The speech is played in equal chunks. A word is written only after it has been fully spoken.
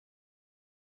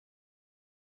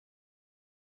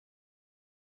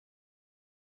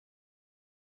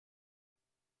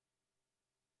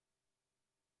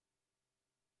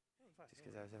Just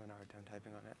because I was having a hard time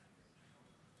typing on it.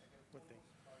 What thing?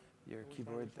 Your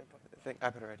keyboard thing. I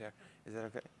put it right there. Is that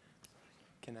okay?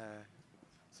 Can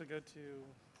So go to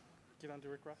get onto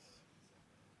requests.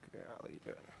 okay, I'll let you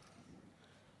do it.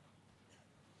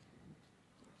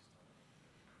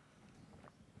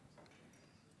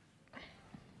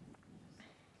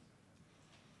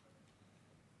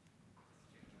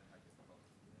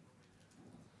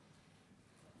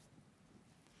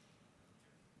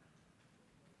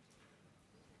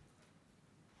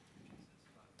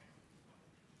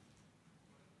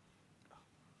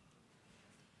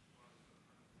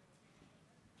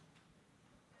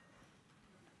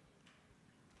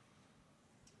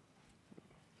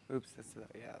 Oops, that's the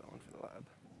one for the lab.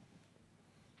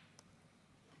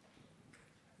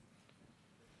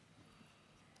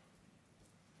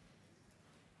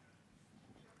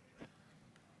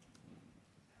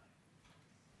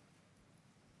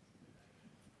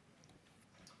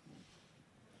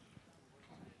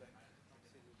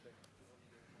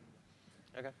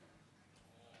 Okay.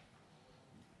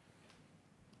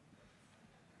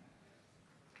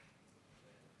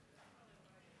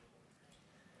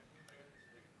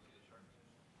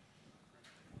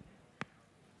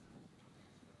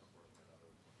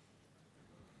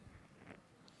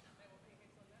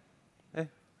 Hey,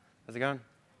 how's it going?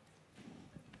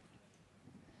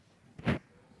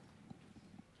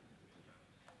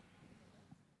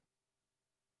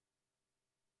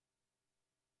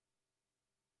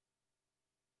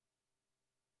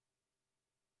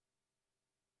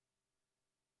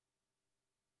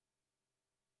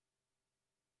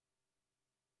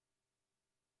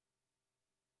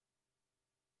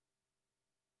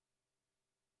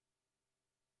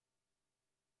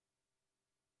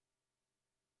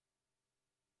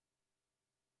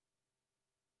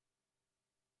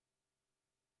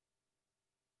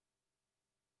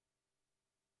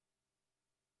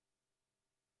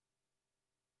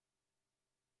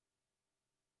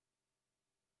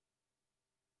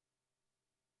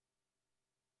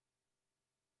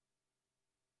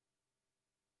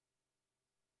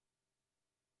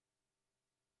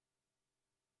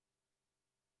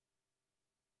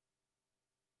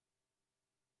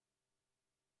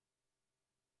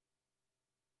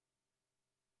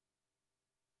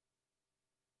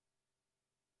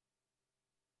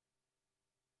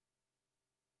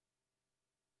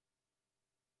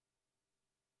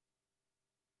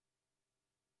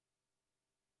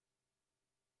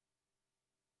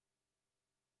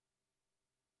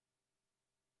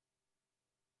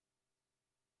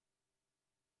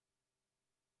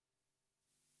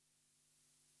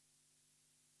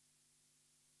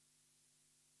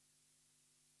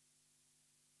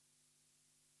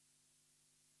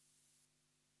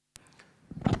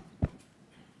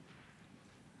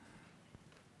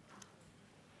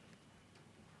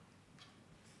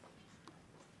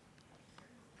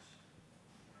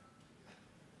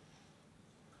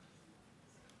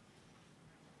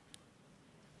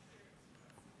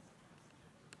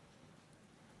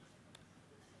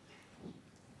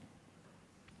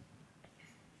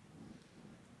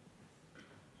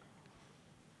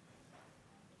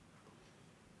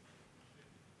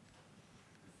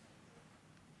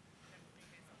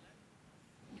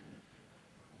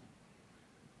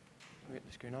 Can we get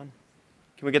the screen on?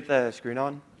 Can we get the screen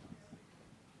on?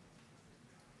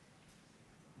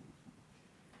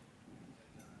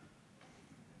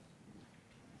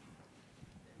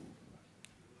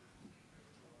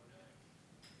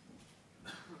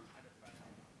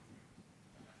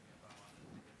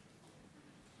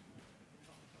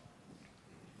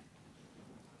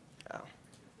 Oh.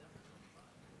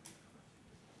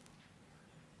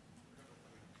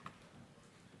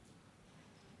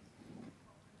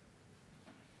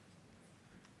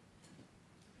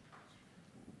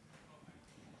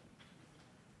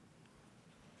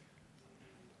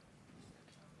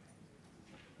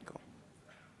 Cool.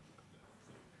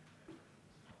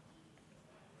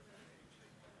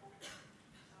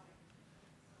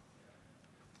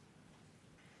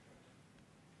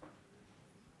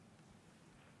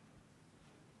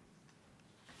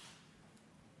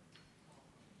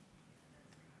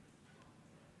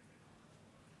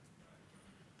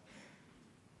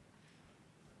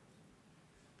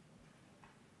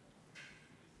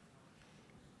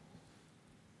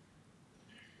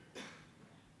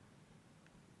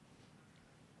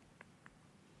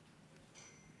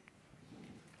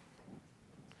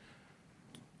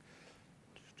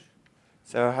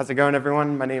 So how's it going,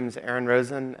 everyone? My name is Aaron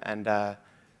Rosen, and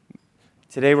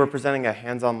today we're presenting a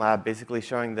hands-on lab basically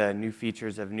showing the new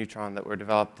features of Neutron that were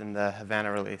developed in the Havana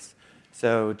release.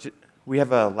 So we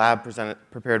have a lab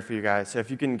prepared for you guys. So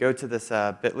if you can go to this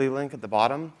bit.ly link at the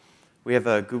bottom, we have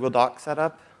a Google Doc set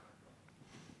up.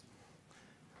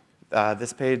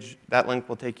 This page, that link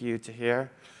will take you to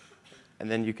here. And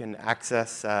then you can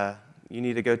access, you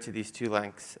need to go to these 2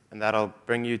 links, and that'll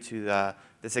bring you to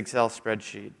this Excel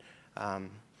spreadsheet,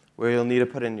 where you'll need to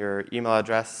put in your email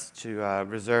address to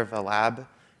reserve a lab.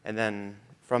 And then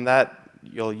from that,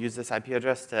 you'll use this IP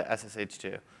address to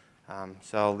SSH2.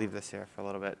 So I'll leave this here for a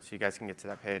little bit so you guys can get to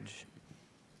that page.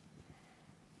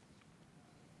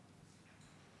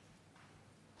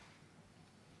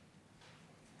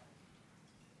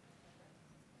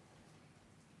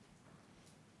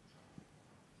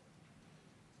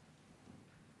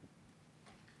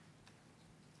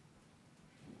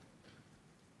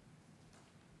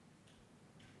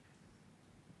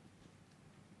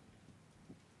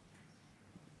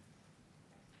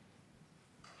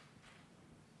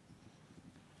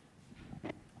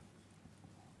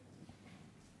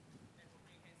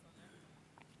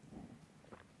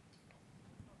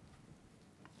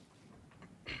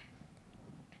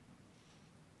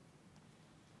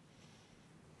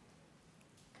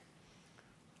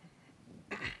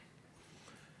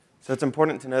 So it's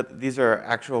important to note that these are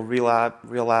actual real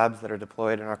labs that are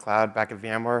deployed in our cloud back at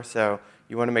VMware. So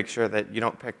you want to make sure that you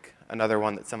don't pick another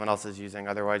one that someone else is using.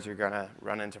 Otherwise, you're going to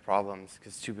run into problems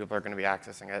because 2 people are going to be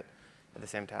accessing it at the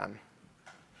same time.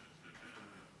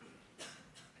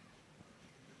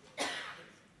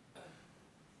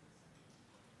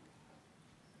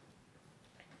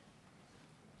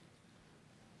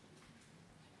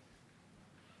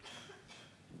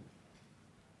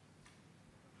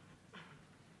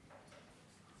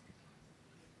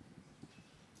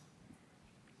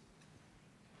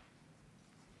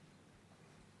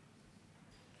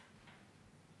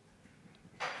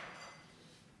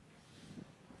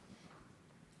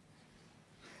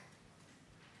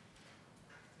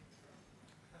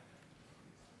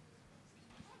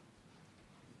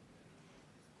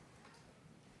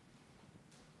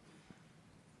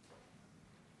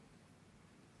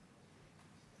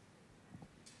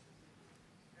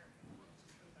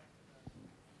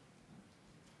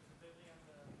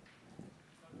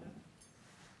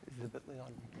 Is the bit.ly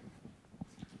on?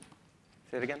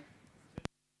 Say it again.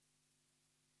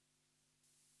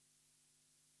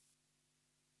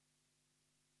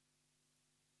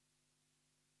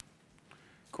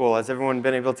 Cool. Has everyone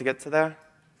been able to get to there?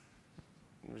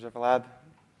 Reserve a lab?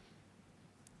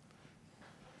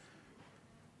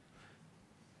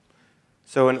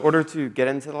 So in order to get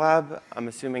into the lab, I'm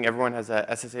assuming everyone has a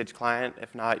SSH client.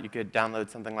 If not, you could download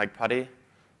something like PuTTY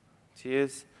to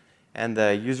use. And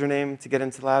the username to get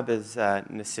into the lab is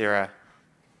Nicira.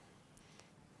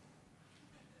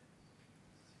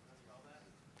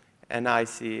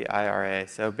 Nicira.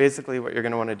 So basically what you're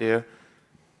going to want to do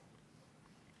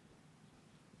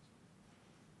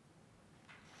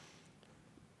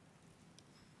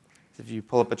is if you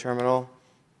pull up a terminal,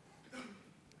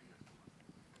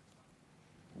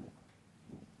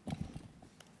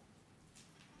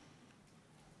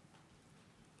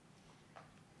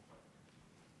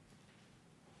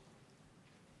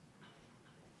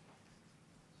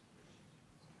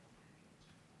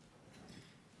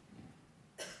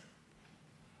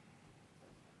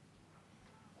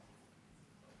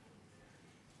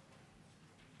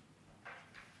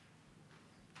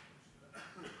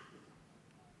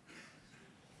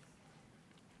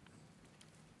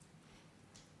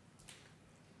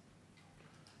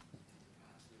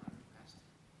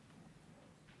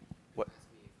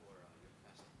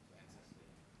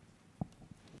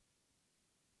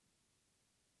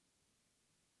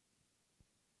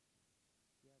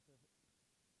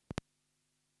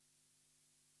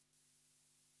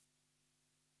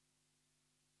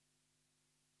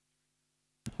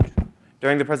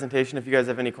 during the presentation, if you guys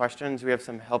have any questions, we have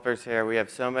some helpers here. We have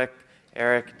Somik,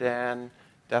 Eric, Dan,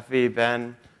 Duffy,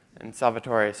 Ben, and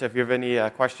Salvatore. So if you have any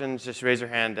questions, just raise your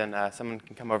hand and someone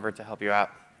can come over to help you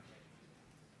out.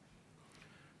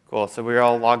 Cool. So we're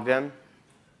all logged in.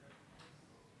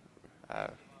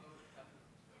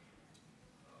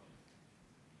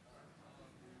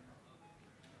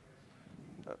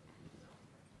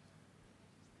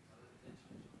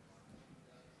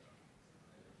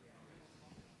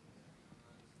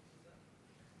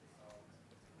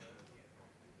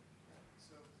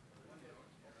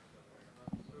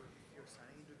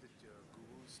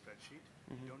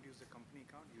 Don't use the company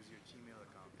account, use your Gmail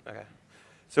account. Okay.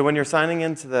 So when you're signing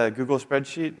into the Google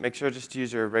spreadsheet, make sure just to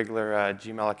use your regular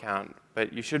Gmail account.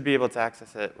 But you should be able to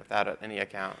access it without any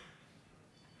account.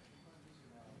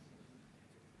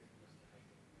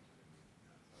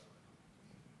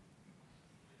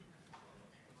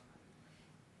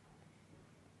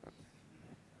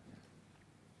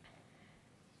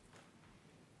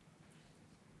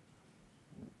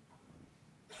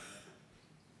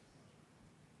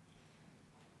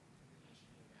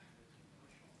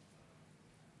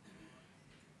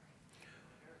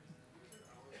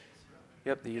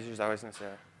 Yep, the user's always going to say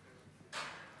it.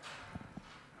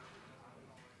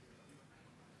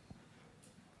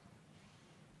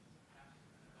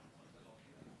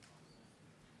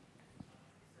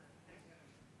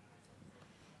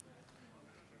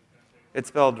 It's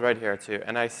spelled right here, too,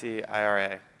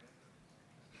 N-I-C-I-R-A.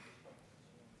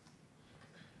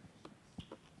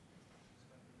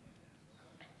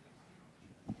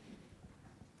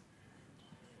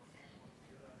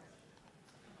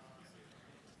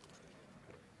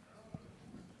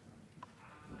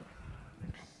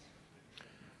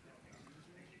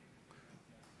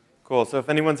 Cool. So if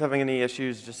anyone's having any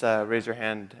issues, just raise your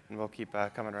hand, and we'll keep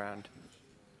coming around.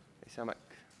 Thanks so much.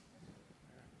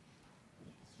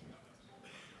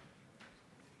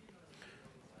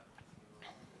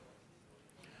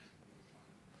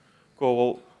 Cool.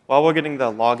 Well, while we're getting the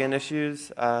login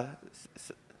issues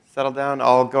settled down,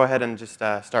 I'll go ahead and just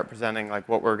start presenting like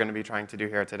what we're going to be trying to do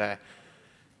here today.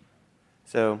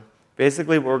 So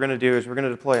basically what we're going to do is we're going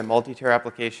to deploy a multi-tier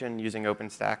application using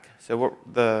OpenStack. So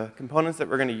the components that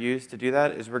we're going to use to do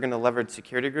that is we're going to leverage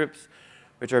security groups,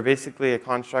 which are basically a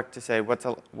construct to say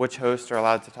which hosts are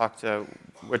allowed to talk to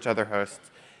which other hosts.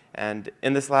 And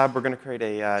in this lab, we're going to create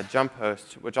a jump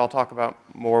host, which I'll talk about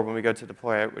more when we go to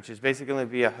deploy it, which is basically going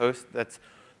to be a host that's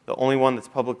the only one that's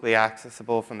publicly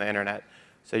accessible from the internet.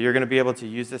 So you're going to be able to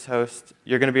use this host.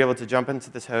 You're going to be able to jump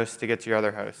into this host to get to your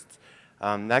other hosts.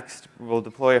 Next, we'll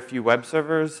deploy a few web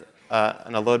servers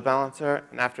and a load balancer.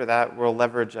 And after that, we'll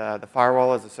leverage the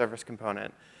Firewall as a service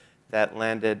component that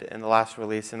landed in the last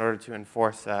release in order to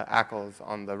enforce ACLs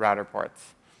on the router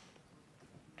ports.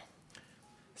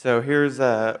 So here's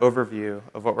an overview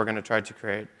of what we're going to try to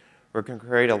create. We're going to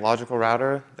create a logical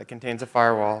router that contains a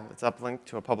firewall that's uplinked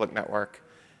to a public network.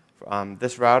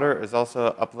 This router is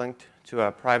also uplinked to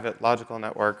a private logical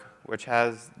network, which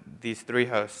has these three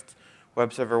hosts,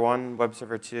 Web Server 1, Web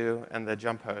Server 2, and the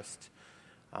jump host.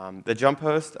 The jump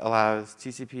host allows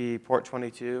TCP port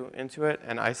 22 into it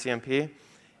and ICMP,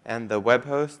 and the web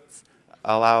hosts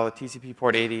allow TCP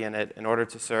port 80 in it in order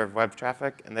to serve web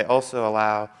traffic, and they also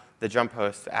allow the jump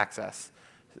host access.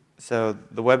 So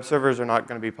the web servers are not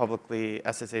going to be publicly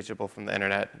SSHable from the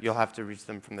internet. You'll have to reach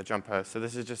them from the jump host. So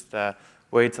this is just a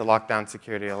way to lock down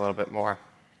security a little bit more.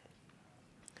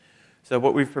 So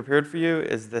what we've prepared for you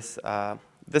is this.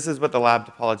 This is what the lab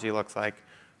topology looks like.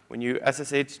 When you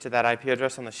SSH to that IP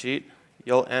address on the sheet,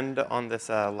 you'll end on this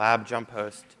lab jump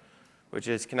host, which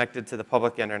is connected to the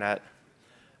public internet.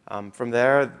 From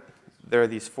there are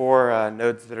these four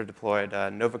nodes that are deployed.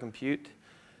 Nova Compute,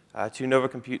 two Nova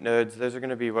Compute nodes. Those are going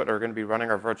to be what are going to be running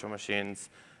our virtual machines.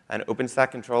 An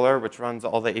OpenStack controller, which runs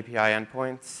all the API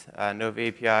endpoints, Nova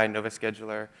API, Nova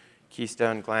Scheduler,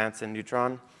 Keystone, Glance, and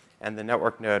Neutron, and the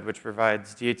network node, which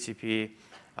provides DHCP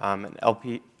and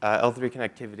L3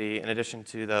 connectivity in addition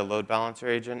to the load balancer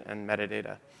agent and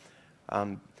metadata.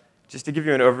 Just to give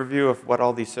you an overview of what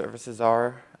all these services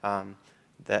are,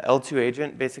 the L2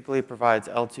 agent basically provides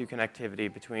L2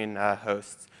 connectivity between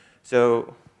hosts.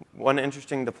 So one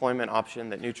interesting deployment option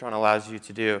that Neutron allows you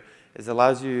to do is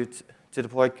allows you to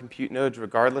deploy compute nodes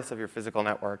regardless of your physical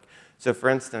network. So for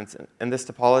instance, in this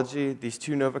topology, these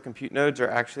two Nova Compute nodes are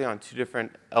actually on two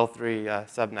different L3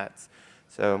 subnets.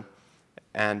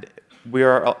 And we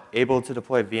are able to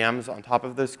deploy VMs on top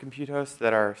of those compute hosts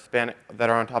that are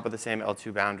on top of the same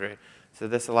L2 boundary. So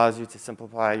this allows you to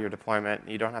simplify your deployment.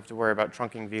 You don't have to worry about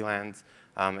trunking VLANs.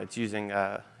 It's using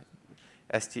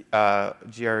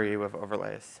GRE with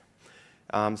overlays.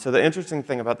 So the interesting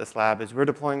thing about this lab is we're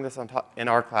deploying this in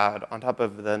our cloud on top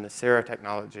of the Nicira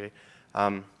technology.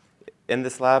 In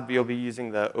this lab, you'll be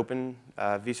using the Open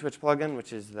vSwitch plugin,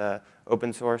 which is the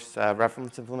open source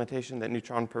reference implementation that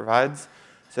Neutron provides.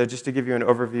 So just to give you an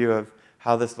overview of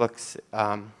how this looks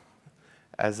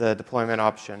as a deployment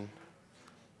option.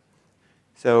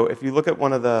 So if you look at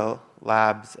one of the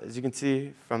labs, as you can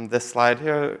see from this slide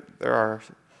here, there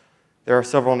are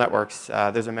several networks.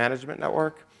 There's a management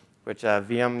network, which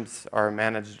VMs are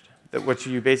managed, which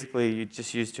you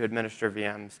just use to administer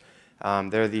VMs.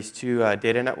 There are these two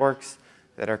data networks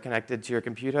that are connected to your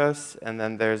compute hosts, and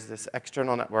then there's this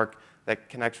external network that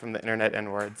connects from the internet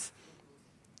inwards.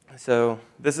 So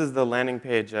this is the landing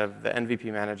page of the MVP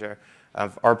manager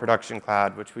of our production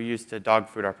cloud, which we use to dog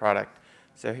food our product.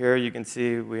 So here you can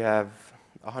see we have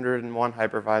 101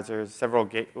 hypervisors, several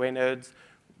gateway nodes,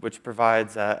 which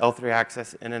provides L3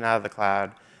 access in and out of the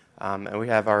cloud. And we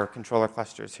have our controller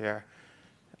clusters here.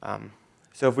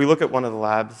 So if we look at one of the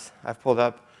labs I've pulled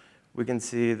up, we can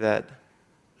see that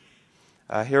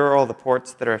here are all the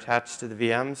ports that are attached to the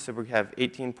VMs. So we have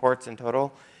 18 ports in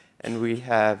total, and we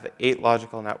have 8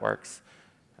 logical networks.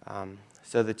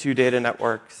 So the two data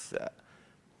networks,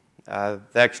 the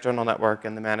external network,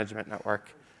 and the management network.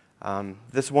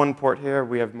 This one port here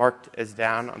we have marked as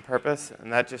down on purpose,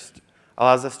 and that just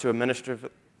allows us to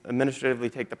administratively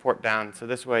take the port down. So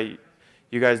this way,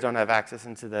 you guys don't have access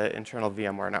into the internal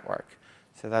VMware network.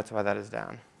 So that's why that is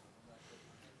down.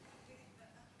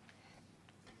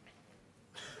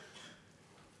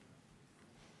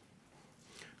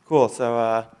 Cool.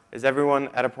 So is everyone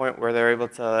at a point where they're able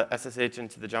to SSH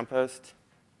into the jump host?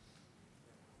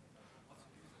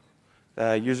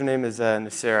 The username is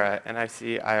Nicira,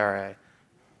 Nicira.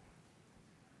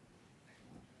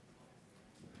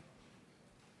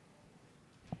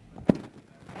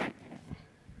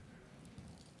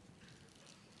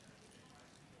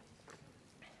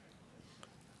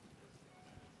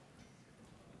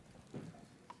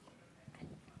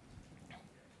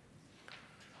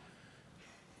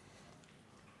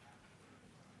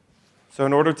 So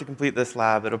in order to complete this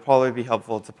lab, it'll probably be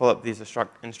helpful to pull up these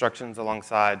instructions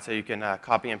alongside so you can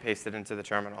copy and paste it into the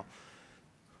terminal.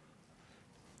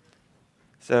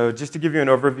 So just to give you an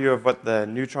overview of what the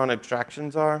Neutron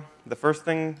abstractions are, the first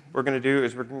thing we're going to do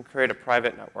is we're going to create a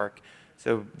private network.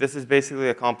 So this is basically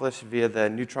accomplished via the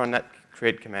neutron net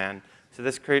create command. So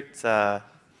this creates a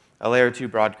layer 2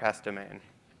 broadcast domain.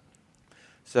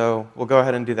 So we'll go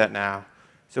ahead and do that now.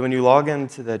 So when you log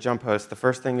into the jump host, the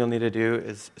first thing you'll need to do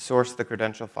is source the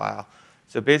credential file.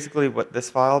 So basically what this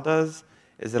file does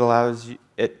is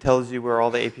it tells you where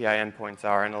all the API endpoints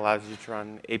are and allows you to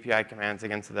run API commands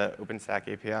against the OpenStack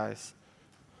APIs.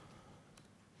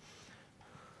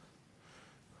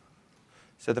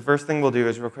 So the first thing we'll do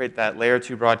is we'll create that layer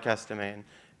 2 broadcast domain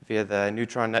via the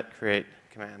neutron net create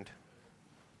command.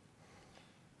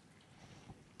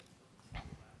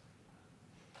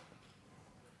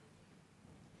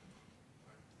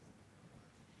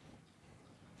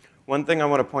 One thing I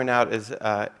want to point out is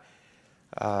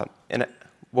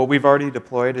what we've already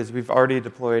deployed is we've already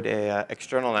deployed a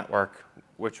external network,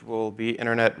 which will be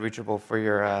internet reachable for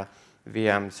your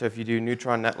VM. So if you do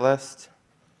neutron netlist,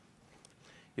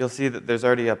 you'll see that there's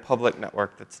already a public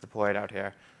network that's deployed out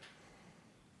here.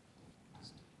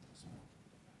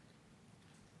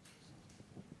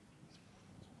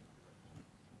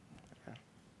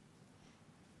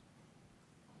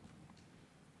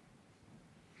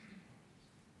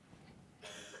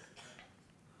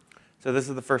 So this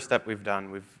is the first step we've done.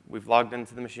 We've logged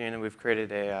into the machine, and we've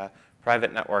created a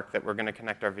private network that we're going to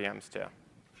connect our VMs to.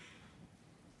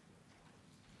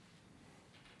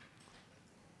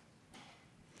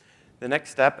 The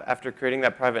next step after creating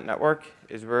that private network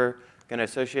is we're going to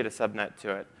associate a subnet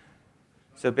to it.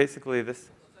 So basically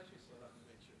this. Let's actually slow down and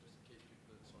make sure, just in case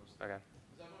people didn't source. Okay.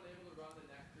 Is everyone able to run the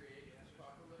net create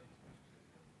properly?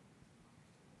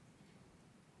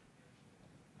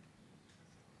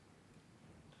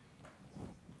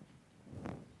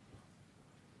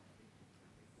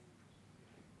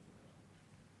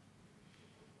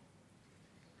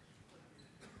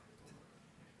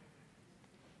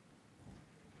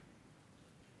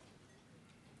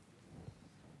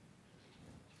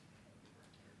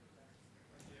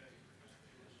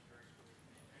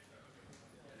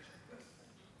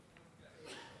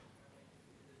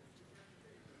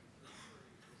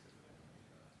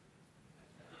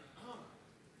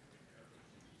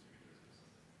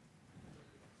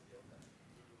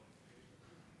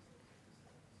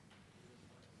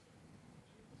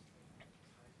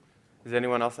 Is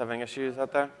anyone else having issues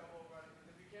out there? If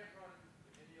you can't run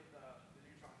any of the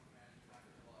neutron commands, you're not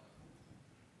going to allow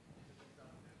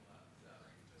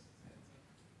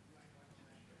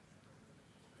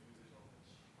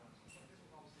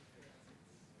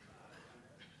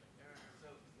So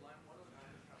line 109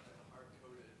 is kind of like a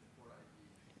hard-coded port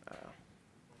ID.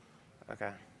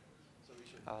 Okay. So we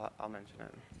should. I'll mention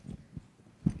it.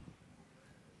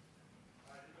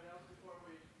 Anybody else before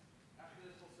we? After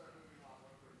this, we'll start moving on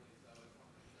more quickly. So I just want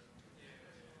to make sure.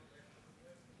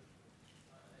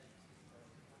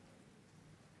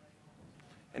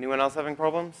 Anyone else having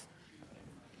problems?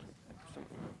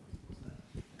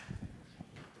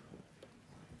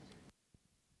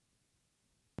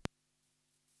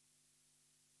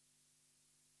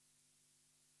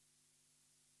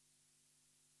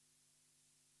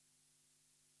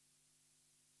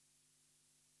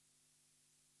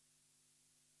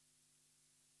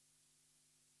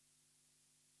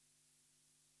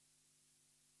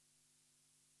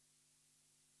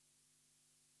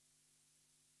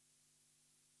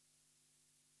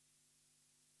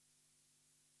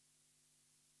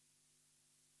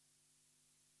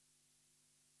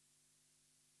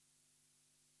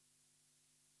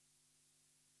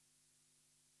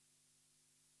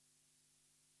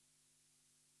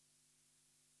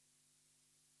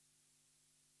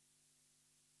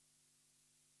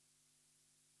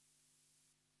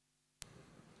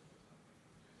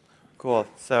 Cool.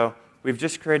 So we've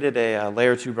just created a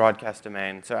layer 2 broadcast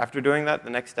domain. So after doing that,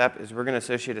 the next step is we're going to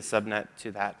associate a subnet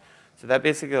to that. So that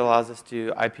basically allows us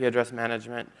to IP address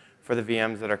management for the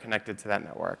VMs that are connected to that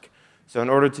network. So in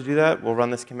order to do that, we'll run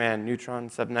this command neutron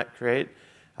subnet create.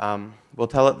 We'll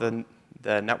tell it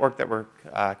the network that we're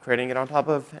creating it on top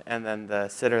of, and then the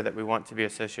sitter that we want to be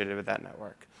associated with that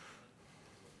network.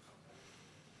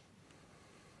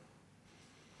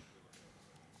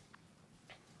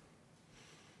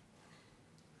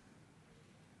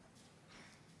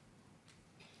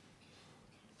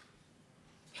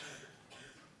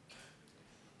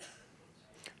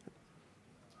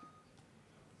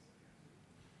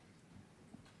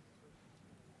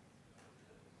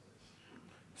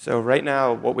 So right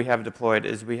now, what we have deployed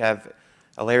is we have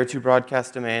a layer 2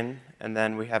 broadcast domain, and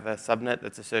then we have a subnet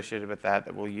that's associated with that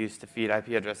that we'll use to feed IP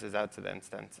addresses out to the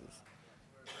instances.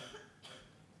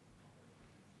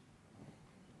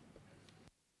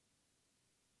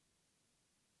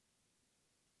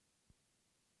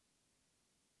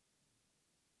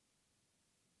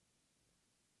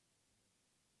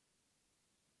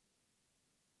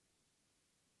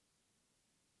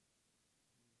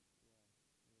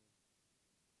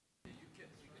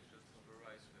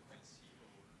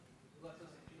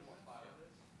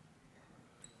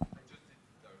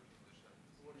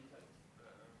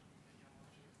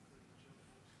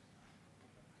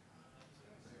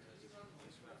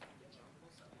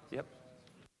 Yep.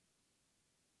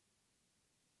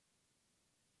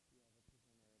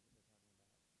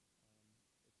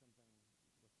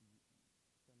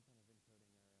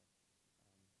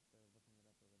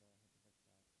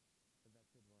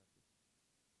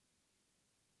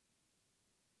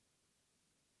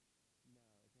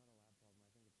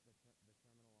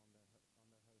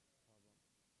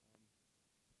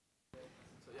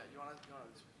 So yeah, you wanna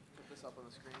just put this up on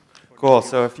the screen? Cool.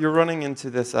 So if you're running into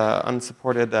this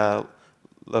unsupported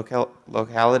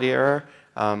locality error,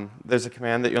 there's a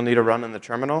command that you'll need to run in the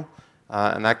terminal,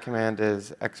 and that command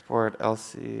is export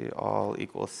lc all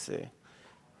equals c.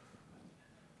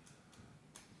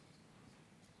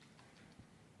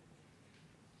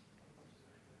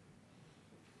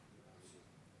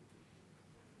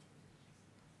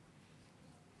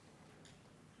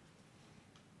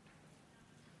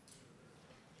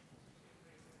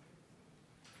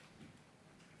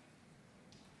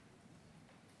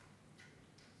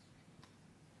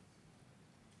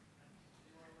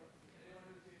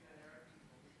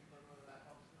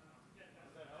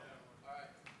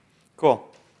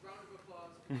 Cool. Round of applause.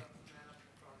 For that man up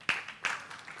in front.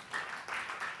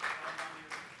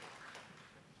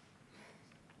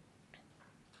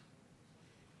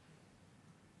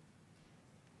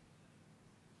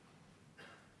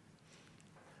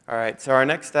 All right, so our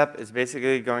next step is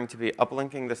basically going to be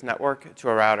uplinking this network to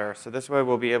a router. So this way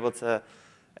we'll be able to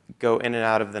go in and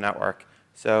out of the network.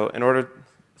 So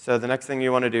the next thing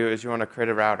you want to do is you want to create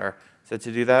a router. So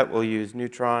to do that, we'll use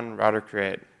neutron router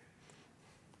create.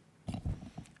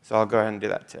 So I'll go ahead and do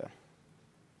that too.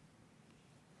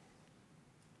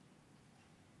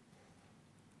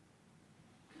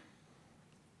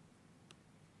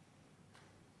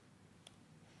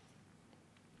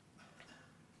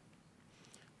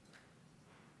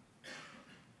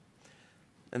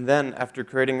 And then after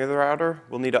creating the router,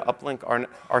 we'll need to uplink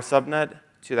our subnet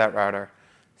to that router.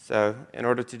 So in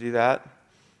order to do that,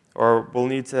 or we'll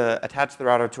need to attach the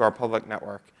router to our public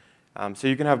network. So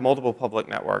you can have multiple public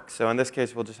networks. So in this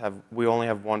case, we only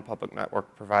have one public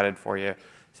network provided for you.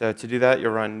 So to do that,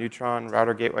 you'll run neutron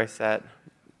router gateway set.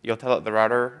 You'll tell it the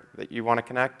router that you want to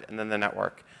connect, and then the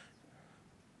network.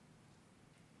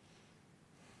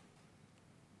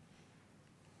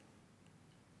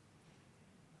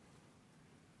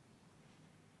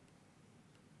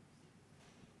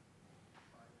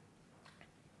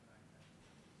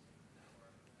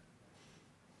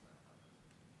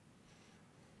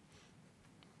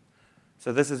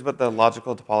 So this is what the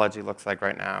logical topology looks like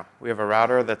right now. We have a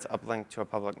router that's uplinked to a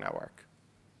public network.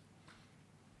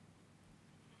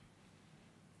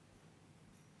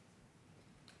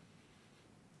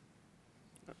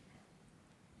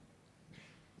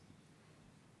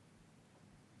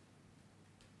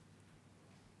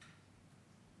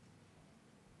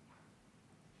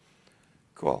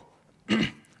 Cool.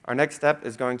 Our next step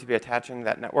is going to be attaching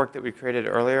that network that we created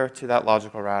earlier to that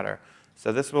logical router.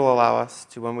 So this will allow us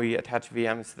to, when we attach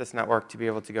VMs to this network, to be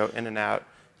able to go in and out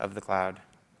of the cloud.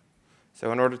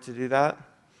 So in order to do that,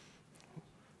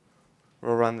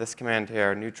 we'll run this command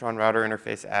here, neutron router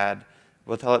interface add.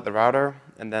 We'll tell it the router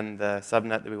and then the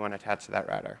subnet that we want to attach to that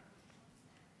router.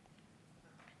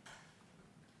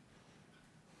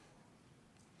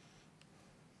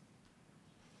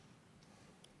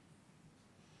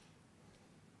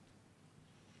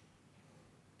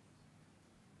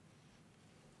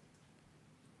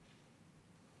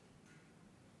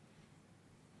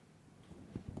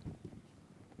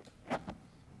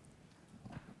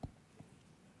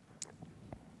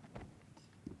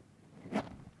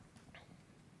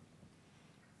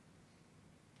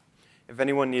 If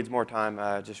anyone needs more time,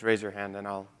 just raise your hand and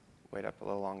I'll wait up a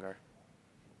little longer.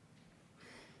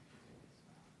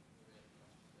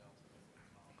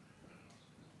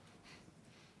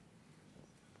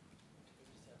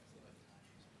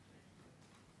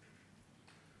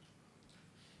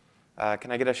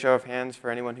 Can I get a show of hands for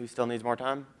anyone who still needs more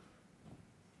time?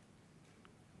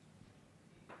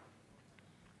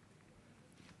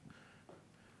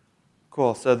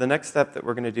 Cool. So the next step that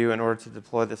we're going to do in order to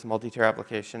deploy this multi-tier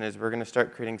application is we're going to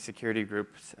start creating security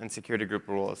groups and security group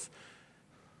rules.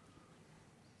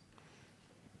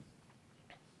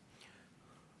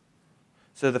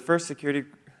 So the first security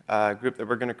group that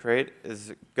we're going to create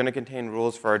is going to contain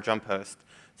rules for our jump host.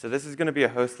 So this is going to be a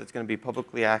host that's going to be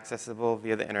publicly accessible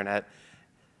via the internet.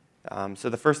 So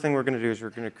the first thing we're going to do is we're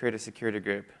going to create a security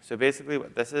group. So basically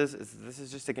what this is this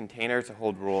is just a container to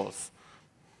hold rules.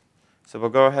 So we'll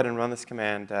go ahead and run this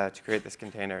command to create this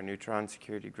container, Neutron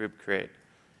security group create.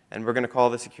 And we're going to call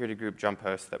the security group jump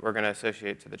host that we're going to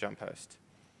associate to the jump host.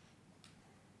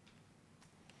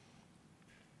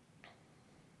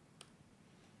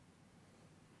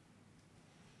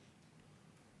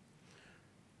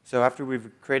 So after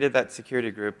we've created that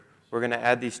security group, we're going to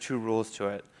add these two rules to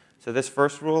it. So this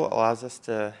first rule allows us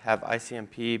to have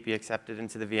ICMP be accepted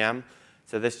into the VM.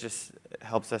 So this just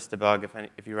helps us debug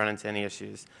if you run into any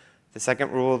issues. The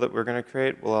second rule that we're going to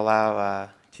create will allow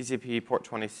TCP port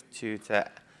 22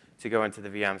 to go into the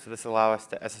VM. So this will allow us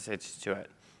to SSH to it.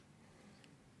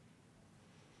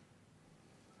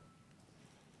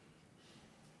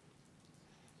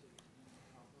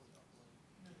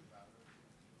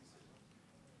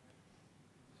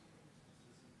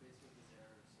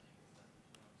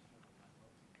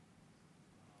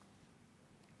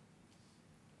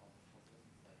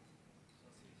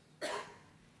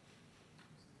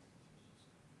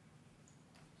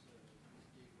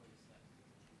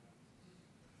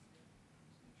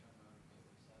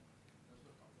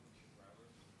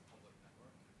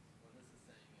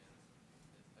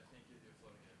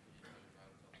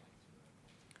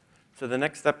 So the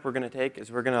next step we're going to take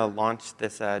is we're going to launch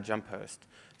this jump host.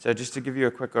 So just to give you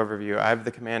a quick overview, I have the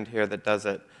command here that does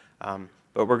it.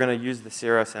 But we're going to use the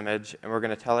Ceros image, and we're going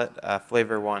to tell it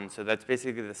flavor 1. So that's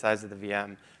basically the size of the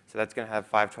VM. So that's going to have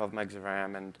 512 megs of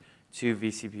RAM and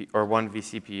 1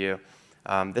 vCPU.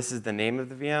 This is the name of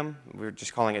the VM. We're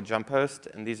just calling it jump host,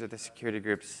 and these are the security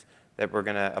groups that we're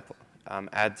going to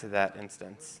add to that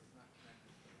instance.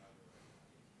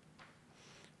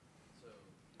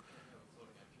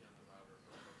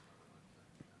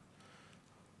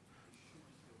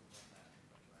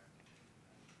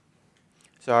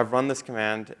 So I've run this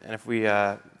command, and if we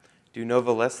do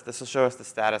nova list, this will show us the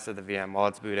status of the VM while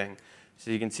it's booting.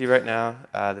 So you can see right now,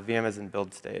 the VM is in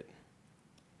build state.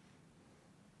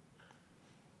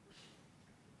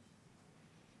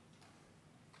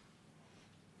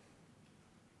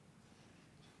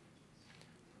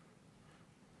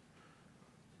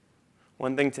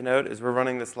 One thing to note is we're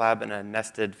running this lab in a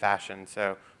nested fashion.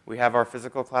 So we have our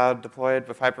physical cloud deployed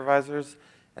with hypervisors,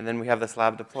 and then we have this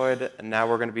lab deployed, and now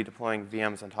we're going to be deploying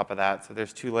VMs on top of that. So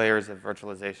there's 2 layers of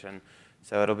virtualization.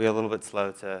 So it'll be a little bit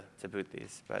slow to boot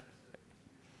these.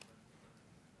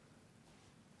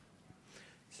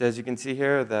 So as you can see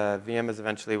here, the VM is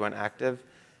eventually went active.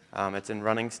 It's in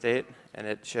running state, and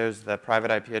it shows the private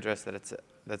IP address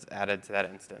that's added to that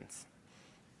instance.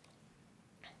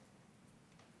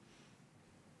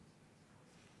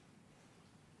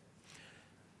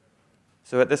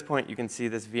 So at this point, you can see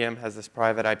this VM has this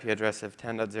private IP address of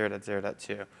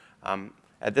 10.0.0.2.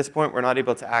 At this point, we're not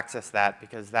able to access that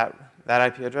because that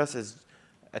IP address is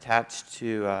attached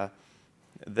to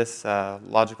this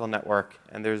logical network,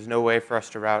 and there's no way for us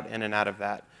to route in and out of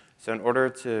that. So in order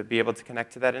to be able to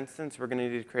connect to that instance, we're going to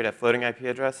need to create a floating IP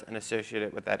address and associate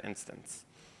it with that instance.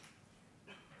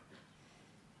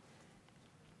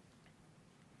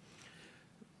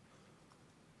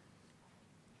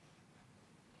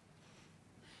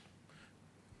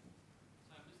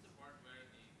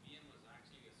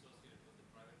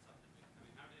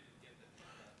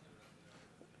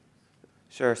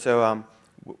 Sure. So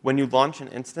when you launch an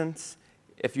instance,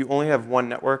 if you only have one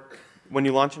network, when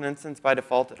you launch an instance, by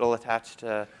default, it'll attach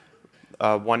to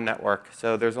one network.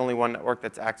 So there's only one network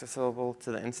that's accessible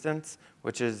to the instance,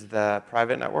 which is the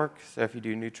private network. So if you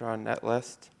do Neutron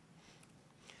netlist,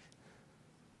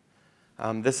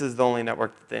 this is the only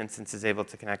network that the instance is able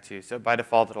to connect to. So by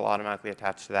default, it'll automatically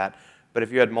attach to that. But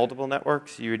if you had multiple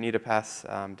networks, you would need to pass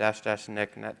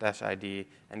 --nic net-id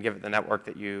and give it the network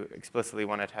that you explicitly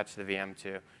want to attach the VM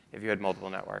to if you had multiple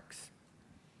networks.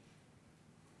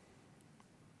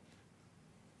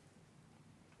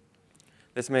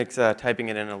 This makes typing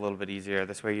it in a little bit easier.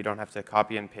 This way you don't have to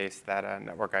copy and paste that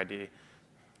network ID.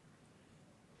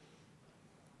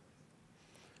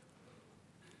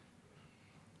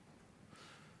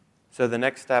 So the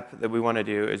next step that we want to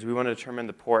do is we want to determine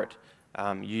the port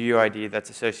UUID that's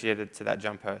associated to that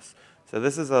jump host. So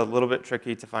this is a little bit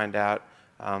tricky to find out.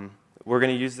 We're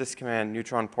going to use this command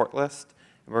neutron port list,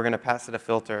 and we're going to pass it a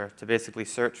filter to basically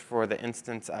search for the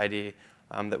instance ID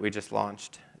that we just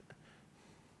launched.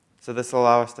 So this will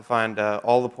allow us to find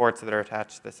all the ports that are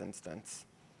attached to this instance.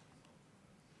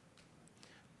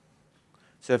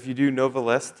 So if you do Nova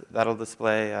list, that'll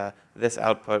display this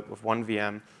output with one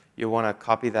VM. You'll want to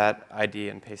copy that ID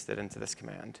and paste it into this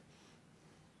command.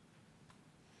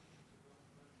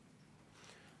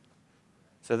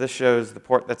 So this shows the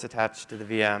port that's attached to the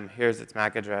VM. Here's its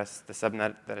MAC address, the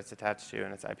subnet that it's attached to,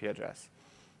 and its IP address.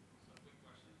 So quick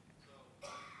question. So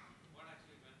what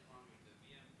actually went wrong with the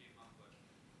VM came up, but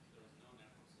there was no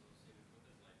network associated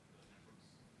with it, like the network's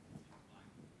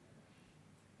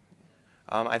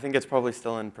blank? I think it's probably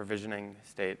still in provisioning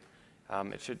state.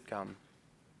 It should come.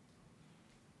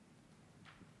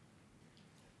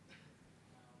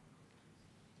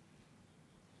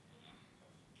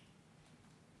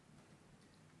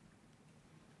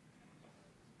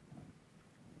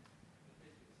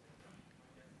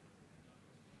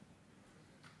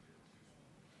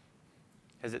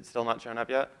 Has it still not shown up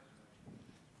yet?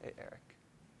 Hey, Eric.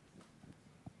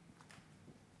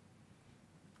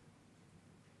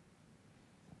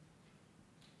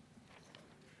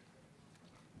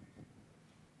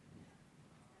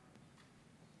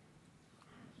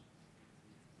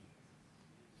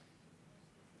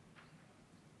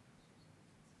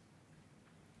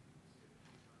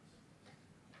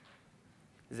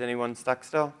 Is anyone stuck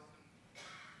still?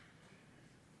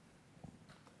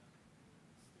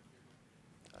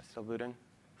 Still booting?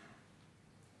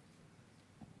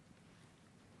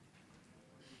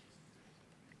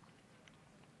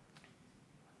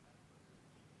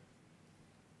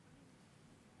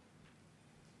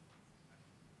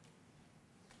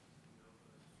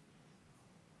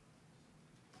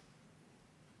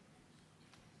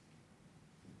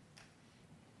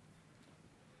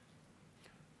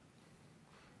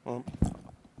 Well,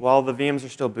 while the VMs are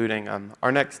still booting,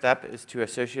 our next step is to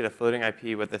associate a floating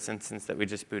IP with this instance that we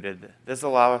just booted. This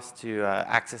will allow us to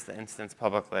access the instance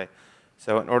publicly.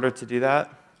 So in order to do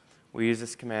that, we use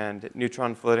this command,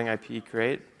 neutron floating IP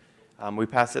create. We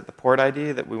pass it the port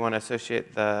ID that we want to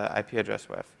associate the IP address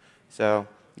with. So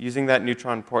using that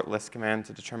neutron port list command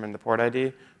to determine the port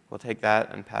ID, we'll take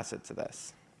that and pass it to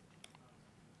this.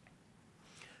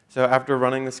 So after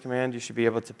running this command, you should be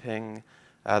able to ping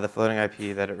the floating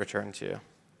IP that it returned to.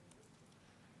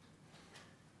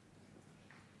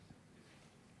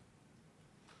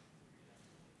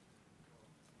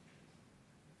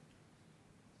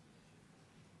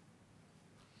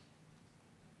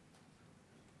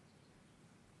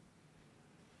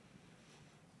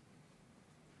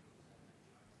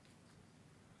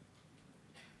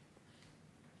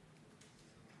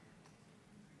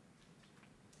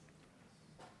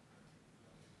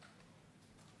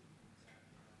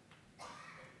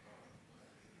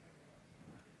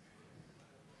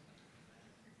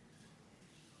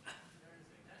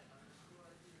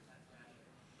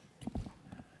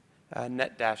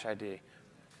 net-ID,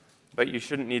 but you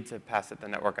shouldn't need to pass it the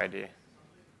network ID.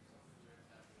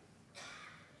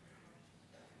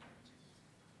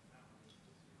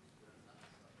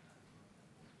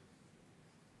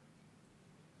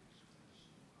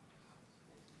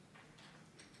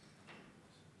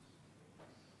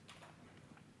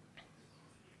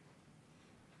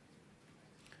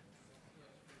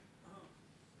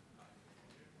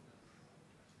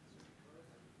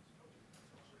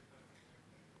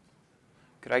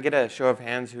 Could I get a show of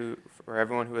hands for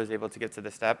everyone who was able to get to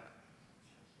this step?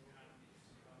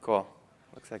 Cool.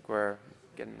 Looks like we're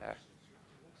getting there.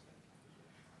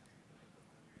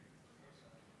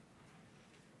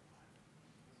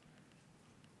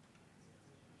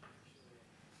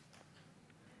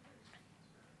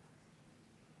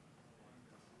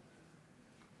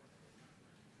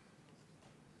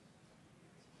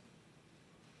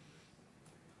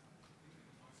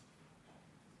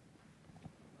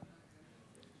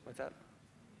 What's that?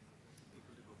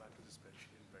 People to go back to the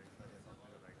spreadsheet and verify they're not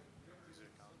the right user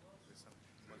account. There's some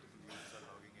multiple users are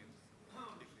logging in.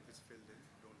 If it's filled in,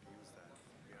 don't use that.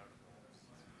 We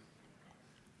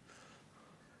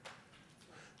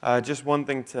are Just one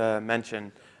thing to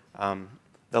mention.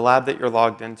 The lab that you're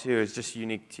logged into is just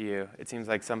unique to you. It seems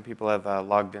like some people have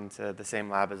logged into the same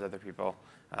lab as other people,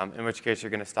 in which case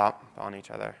you're going to stop on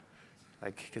each other.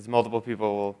 because multiple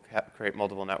people will create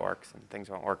multiple networks and things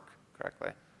won't work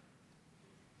correctly.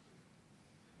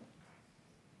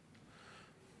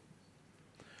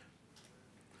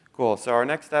 Cool. So our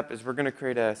next step is we're going to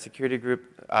create a security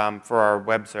group for our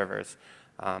web servers.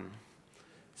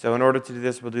 So in order to do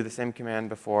this, we'll do the same command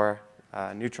before,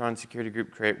 Neutron security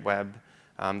group create web.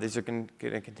 These are going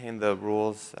to contain the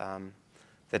rules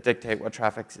that dictate what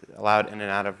traffic's allowed in and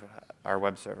out of our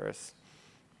web servers.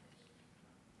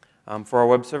 For our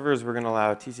web servers, we're going to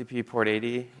allow TCP port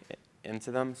 80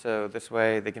 into them, so this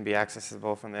way they can be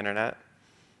accessible from the internet.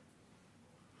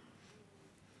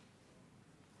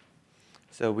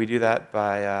 So we do that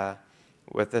by,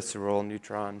 with this rule,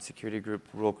 Neutron security group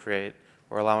rule create.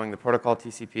 We're allowing the protocol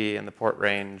TCP and the port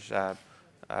range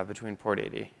between port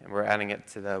 80, and we're adding it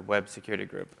to the web security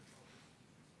group.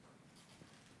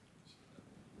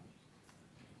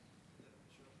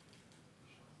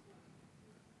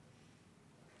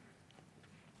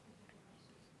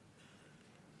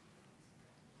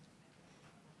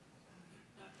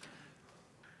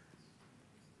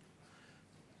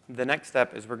 The next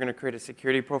step is we're going to create a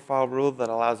security profile rule that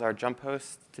allows our jump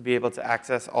hosts to be able to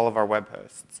access all of our web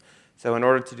hosts. So in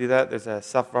order to do that, there's a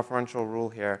self-referential rule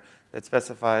here that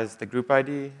specifies the group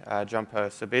ID jump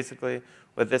host. So basically,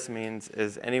 what this means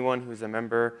is anyone who's a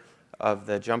member of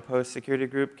the jump host security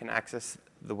group can access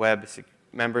the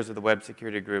members of the web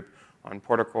security group on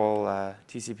protocol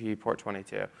TCP port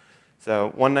 22.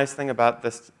 So one nice thing about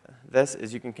this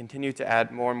is you can continue to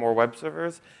add more and more web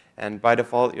servers, and by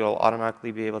default, you'll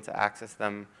automatically be able to access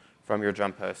them from your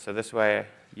jump host. So this way,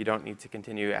 you don't need to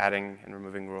continue adding and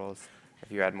removing rules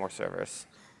if you add more servers.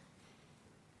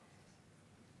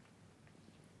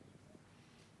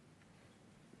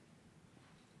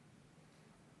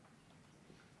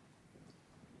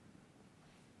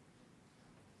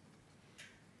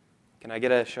 Can I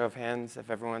get a show of hands if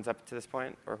everyone's up to this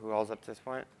point, or who all's up to this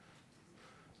point?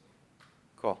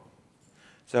 Cool.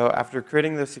 So after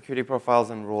creating those security profiles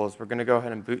and rules, we're going to go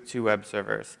ahead and boot 2 web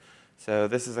servers. So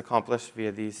this is accomplished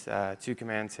via these 2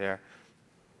 commands here.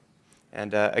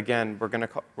 And again, we're going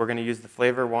to use the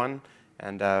flavor one,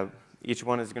 and each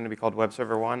one is going to be called web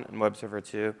server 1 and web server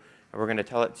 2. And we're going to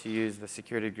tell it to use the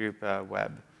security group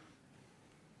web.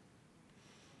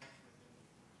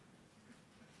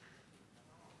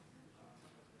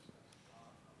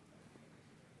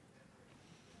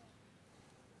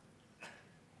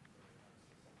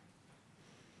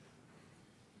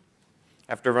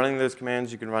 After running those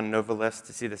commands, you can run nova list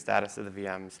to see the status of the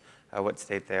VMs, what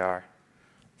state they are.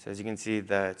 So as you can see,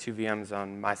 the 2 VMs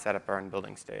on my setup are in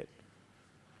building state.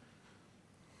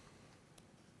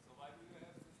 So why do you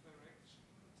have this direction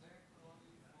tag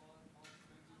only for port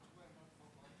 22 and not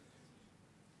for port 80?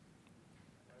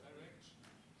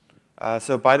 Direction.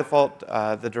 So by default,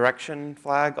 the direction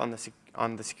flag on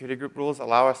the security group rules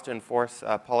allow us to enforce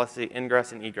policy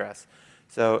ingress and egress.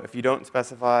 So if you don't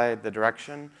specify the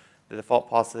direction, the default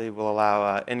policy will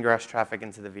allow ingress traffic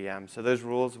into the VM. So those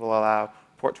rules will allow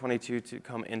port 22 to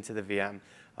come into the VM.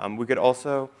 We could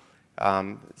also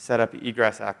set up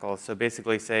egress ACLs. So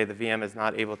basically say the VM is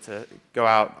not able to go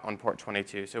out on port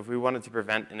 22. So if we wanted to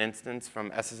prevent an instance from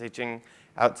SSHing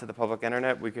out to the public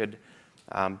internet, we could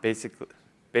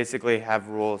basically have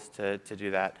rules to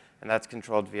do that. And that's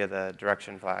controlled via the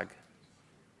direction flag.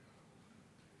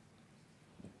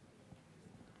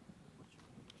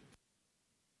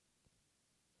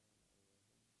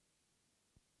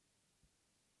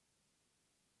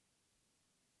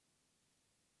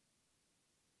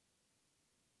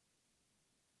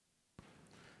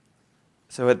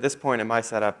 So at this point in my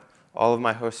setup, all of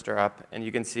my hosts are up, and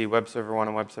you can see web server 1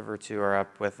 and web server 2 are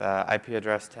up with IP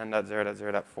address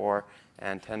 10.0.0.4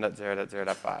 and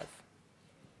 10.0.0.5.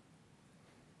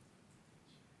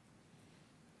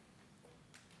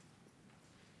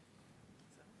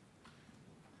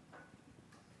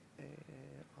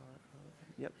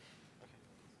 Yep.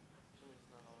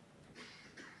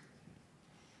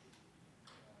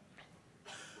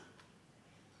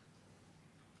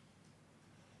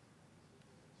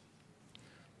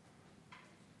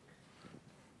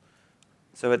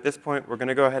 So at this point, we're going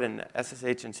to go ahead and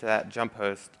SSH into that jump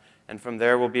host. And from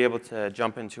there, we'll be able to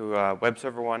jump into web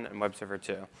server 1 and web server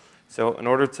 2. So in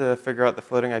order to figure out the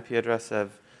floating IP address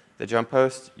of the jump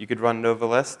host, you could run nova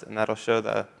list, and that'll show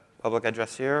the public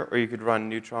address here. Or you could run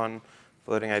Neutron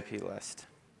floating IP list.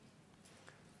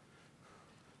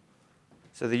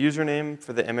 So the username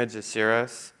for the image is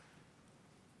Ceros.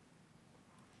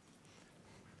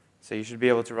 So you should be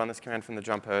able to run this command from the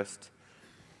jump host.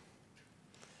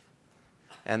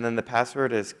 And then the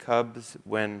password is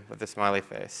cubswin with a smiley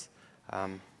face.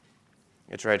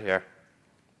 It's right here.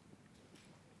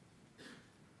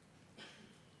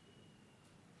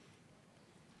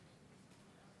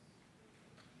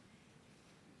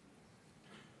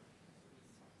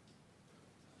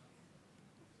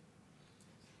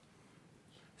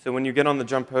 So when you get on the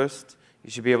jump host, you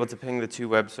should be able to ping the two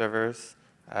web servers,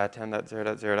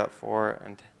 10.0.0.4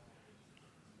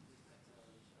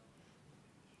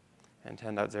 and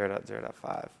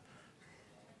 10.0.0.5.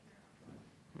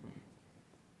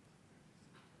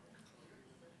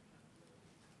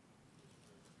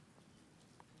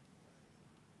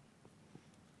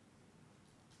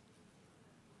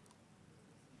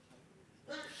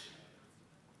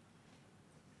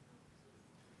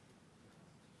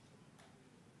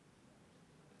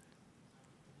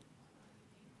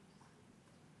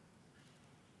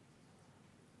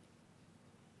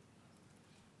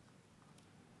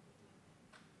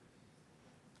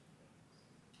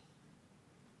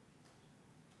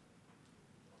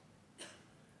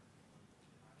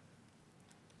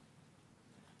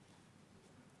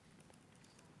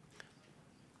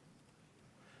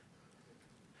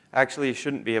 Actually, you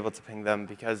shouldn't be able to ping them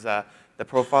because the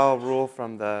profile rule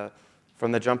from the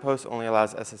jump host only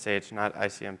allows SSH, not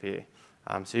ICMP.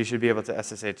 So you should be able to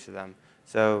SSH to them.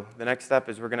 So the next step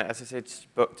is we're going to SSH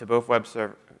to both web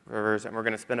servers, and we're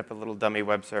going to spin up a little dummy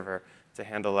web server to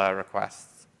handle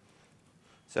requests.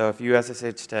 So if you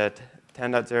SSH to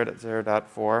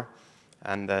 10.0.0.4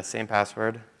 and the same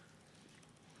password,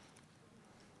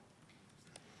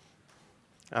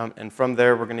 and from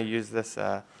there we're going to use this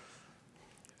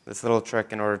this little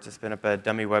trick in order to spin up a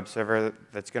dummy web server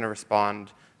that's going to respond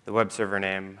the web server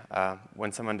name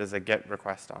when someone does a GET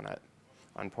request on it,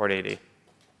 on port 80.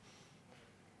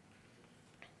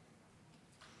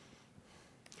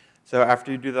 So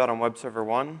after you do that on web server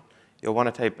 1, you'll want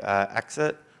to type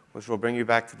exit, which will bring you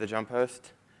back to the jump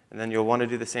host. And then you'll want to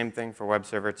do the same thing for web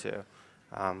server 2.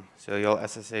 So you'll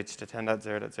SSH to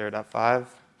 10.0.0.5,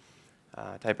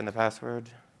 type in the password.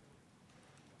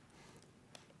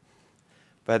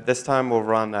 But this time we'll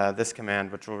run this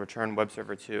command, which will return web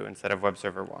server 2 instead of web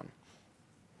server 1.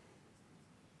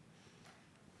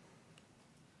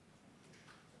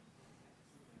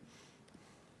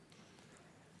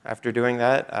 After doing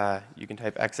that, you can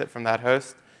type exit from that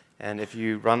host. And if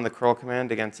you run the curl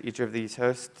command against each of these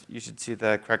hosts, you should see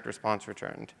the correct response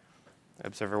returned.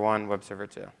 Web server 1, web server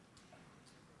 2.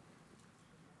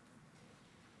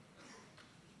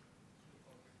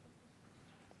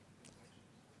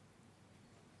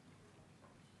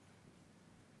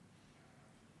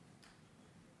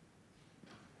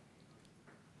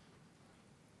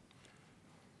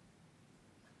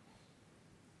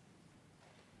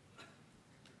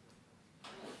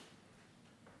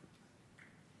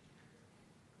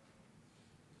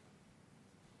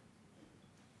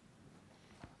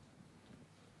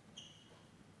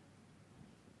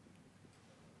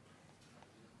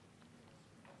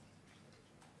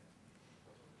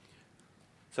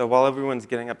 So while everyone's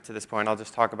getting up to this point, I'll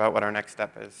just talk about what our next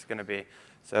step is going to be.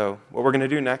 So what we're going to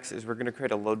do next is we're going to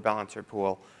create a load balancer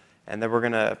pool. And then we're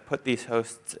going to put these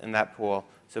hosts in that pool.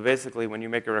 So basically, when you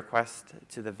make a request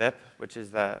to the VIP, which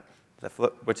is the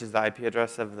IP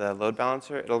address of the load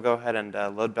balancer, it'll go ahead and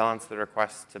load balance the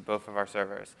request to both of our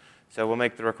servers. So we'll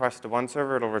make the request to one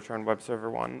server, it'll return web server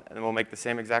 1, and then we'll make the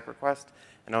same exact request,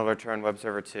 and it'll return web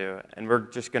server 2. And we're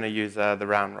just going to use the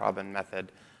round robin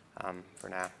method for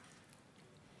now.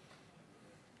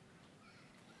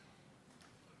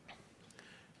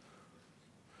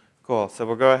 Cool, so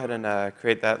we'll go ahead and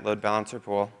create that load balancer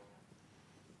pool.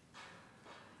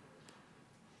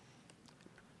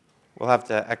 We'll have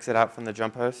to exit out from the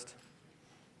jump host.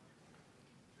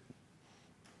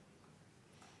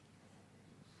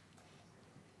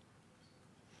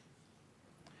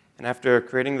 And after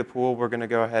creating the pool, we're going to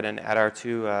go ahead and add our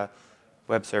two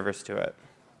web servers to it.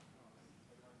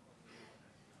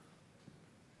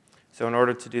 So in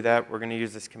order to do that, we're going to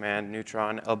use this command,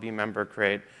 neutron lb member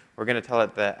create. We're going to tell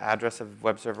it the address of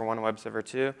web server 1 and web server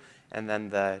 2, and then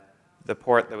the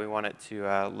port that we want it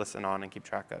to listen on and keep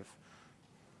track of.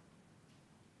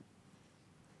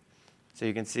 So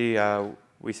you can see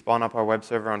we spawn up our web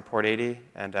server on port 80,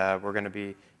 and we're going to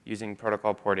be using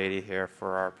protocol port 80 here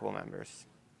for our pool members.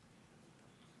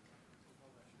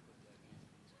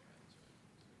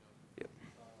 Yep.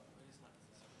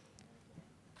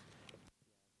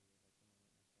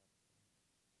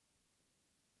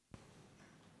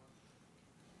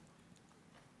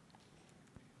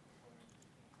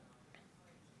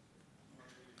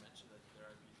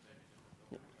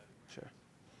 Sure.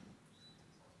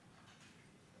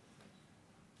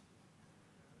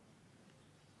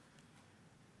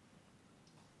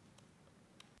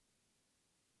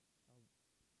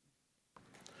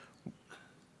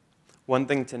 One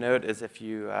thing to note is if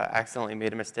you accidentally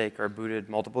made a mistake or booted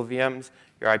multiple VMs,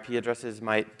 your IP addresses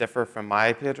might differ from my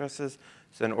IP addresses.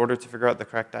 So in order to figure out the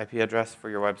correct IP address for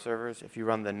your web servers, if you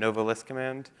run the novalist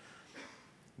command,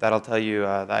 that'll tell you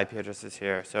the IP addresses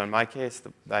here. So in my case,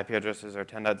 the IP addresses are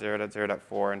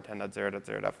 10.0.0.4 and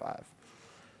 10.0.0.5.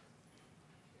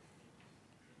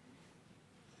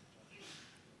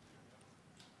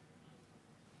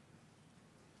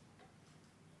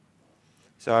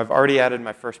 So I've already added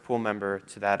my first pool member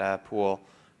to that pool,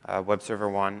 web server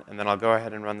 1, and then I'll go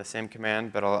ahead and run the same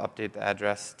command, but I'll update the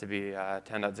address to be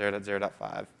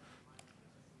 10.0.0.5.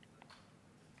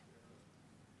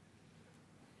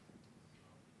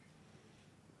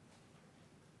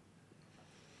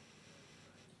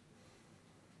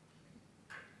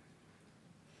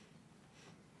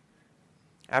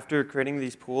 After creating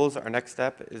these pools, our next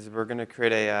step is we're going to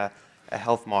create a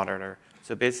health monitor.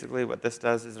 So basically what this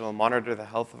does is it'll monitor the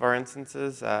health of our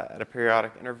instances at a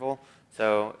periodic interval.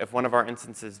 So if one of our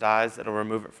instances dies, it'll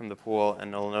remove it from the pool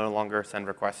and it'll no longer send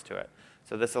requests to it.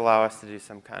 So this will allow us to do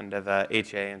some kind of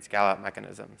HA and scale-out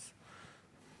mechanisms.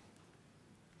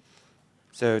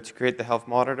 So to create the health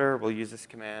monitor, we'll use this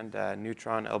command,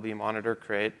 neutron lb monitor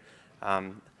create.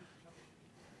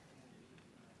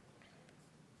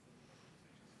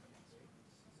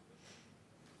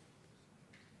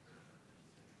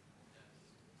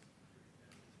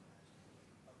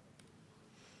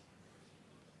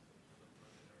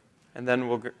 And then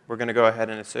we're going to go ahead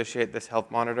and associate this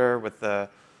health monitor with the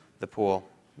pool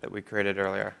that we created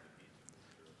earlier.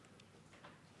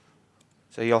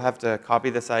 So you'll have to copy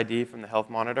this ID from the health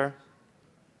monitor.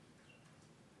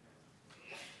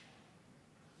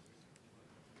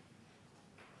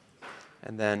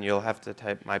 And then you'll have to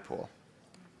type my pool.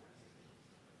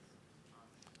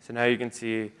 So now you can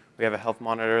see we have a health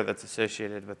monitor that's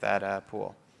associated with that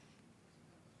pool.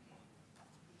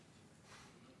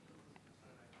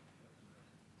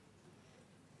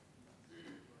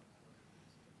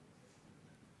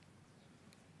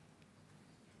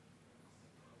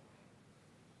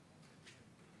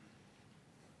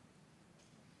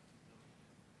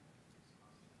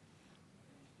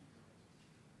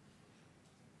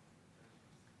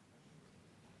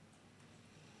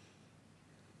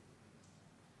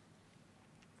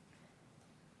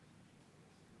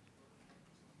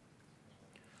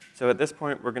 So at this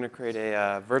point, we're going to create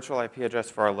a virtual IP address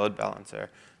for our load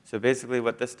balancer. So basically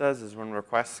what this does is when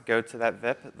requests go to that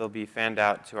VIP, they'll be fanned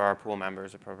out to our pool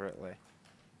members appropriately.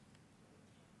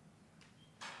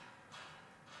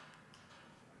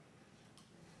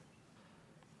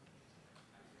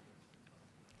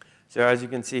 So as you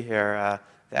can see here,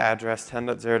 the address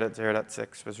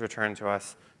 10.0.0.6 was returned to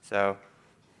us. So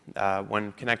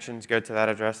when connections go to that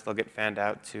address, they'll get fanned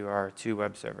out to our 2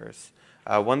 web servers.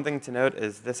 One thing to note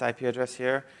is this IP address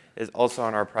here is also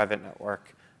on our private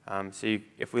network.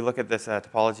 If we look at this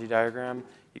topology diagram,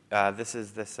 this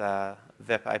is this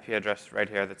VIP IP address right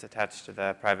here that's attached to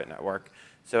the private network.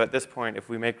 So at this point, if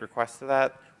we make requests to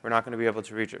that, we're not going to be able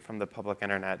to reach it from the public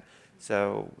internet.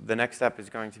 So the next step is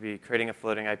going to be creating a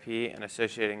floating IP and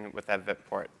associating it with that VIP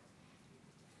port.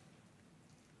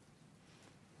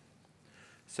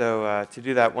 So to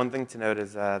do that, one thing to note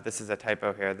is this is a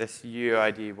typo here. This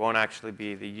UUID won't actually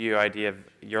be the UUID of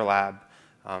your lab.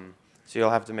 So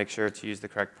you'll have to make sure to use the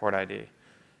correct port ID.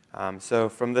 So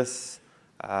from this,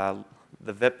 the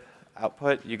VIP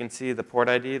output, you can see the port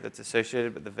ID that's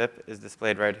associated with the VIP is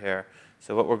displayed right here.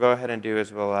 So what we'll go ahead and do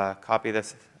is we'll copy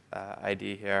this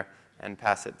ID here and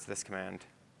pass it to this command.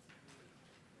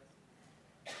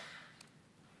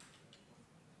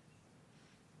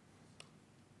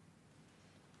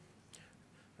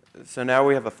 So now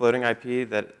we have a floating IP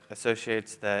that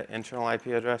associates the internal IP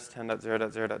address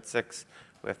 10.0.0.6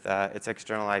 with its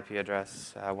external IP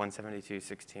address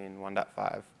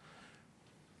 172.16.1.5.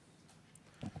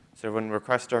 So when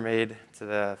requests are made to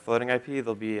the floating IP,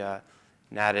 they'll be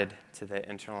natted to the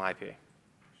internal IP.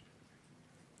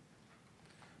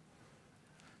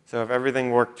 So if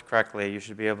everything worked correctly, you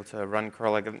should be able to run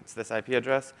curl against this IP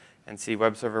address and see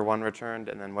web server 1 returned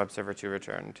and then web server 2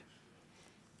 returned.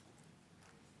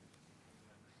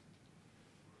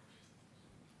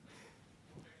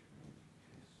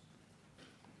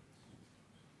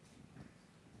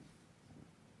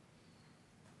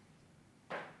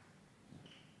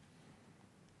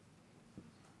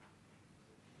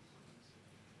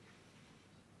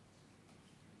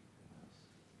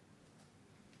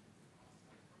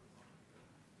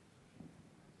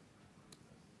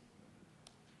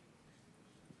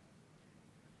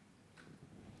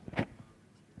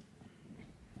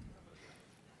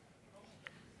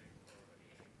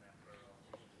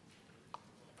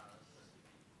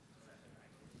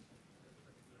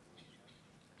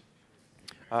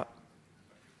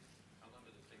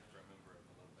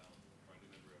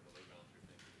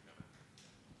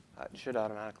 should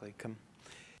automatically come.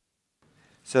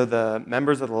 So the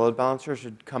members of the load balancer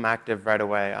should come active right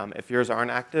away. If yours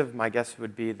aren't active, my guess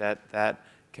would be that that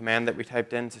command that we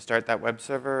typed in to start that web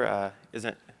server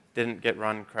didn't get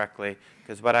run correctly.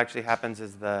 Because what actually happens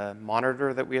is the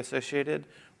monitor that we associated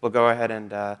will go ahead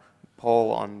and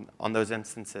poll on those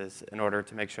instances in order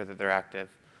to make sure that they're active.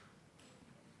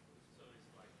 So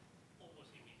it's like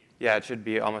almost immediate. Yeah, it should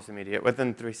be almost immediate,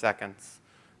 within 3 seconds,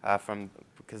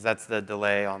 because that's the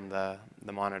delay on the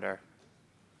monitor.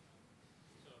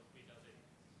 So without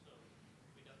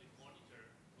the monitor,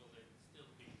 will it still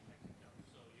be active now?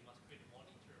 So you must create a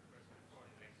monitor first before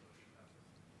it actually becomes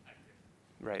active.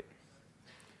 Right.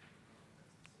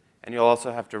 And you'll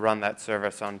also have to run that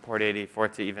service on port 80 for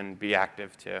it to even be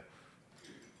active too,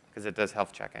 because it does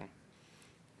health checking.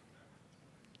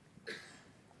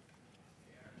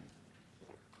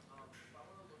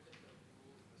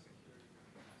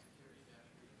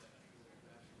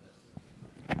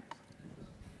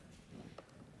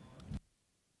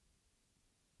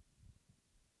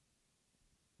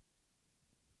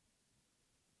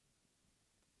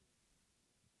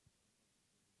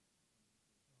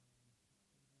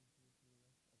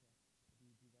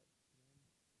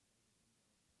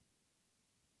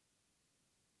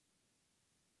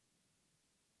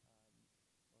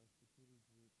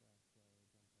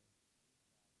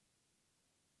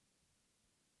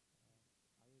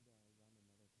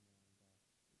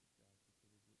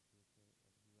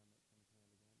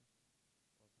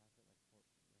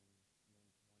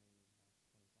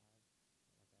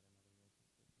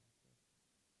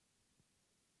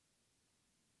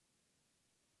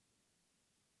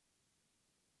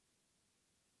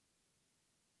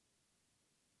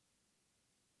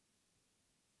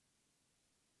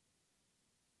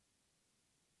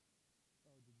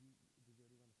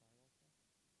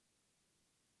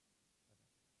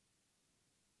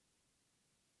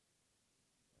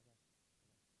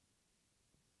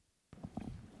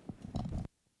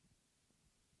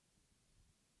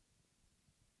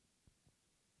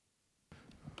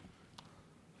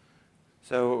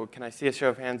 So can I see a show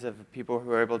of hands of people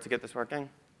who are able to get this working?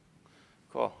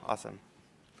 Cool, awesome.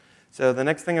 So the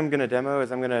next thing I'm going to demo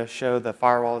is I'm going to show the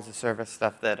firewall as a service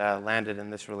stuff that landed in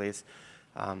this release.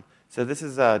 So this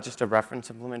is just a reference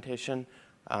implementation.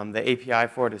 The API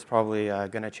for it is probably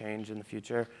going to change in the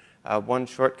future. One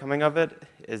shortcoming of it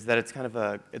is that it's kind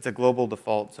of it's a global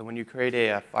default. So when you create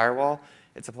a firewall,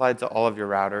 it's applied to all of your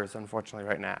routers, unfortunately,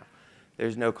 right now.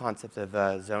 There's no concept of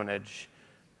zonage,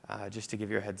 just to give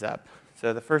you a heads up.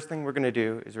 So the first thing we're going to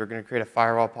do is we're going to create a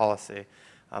firewall policy.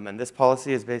 And this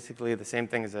policy is basically the same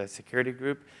thing as a security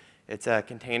group. It's a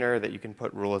container that you can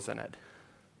put rules in it.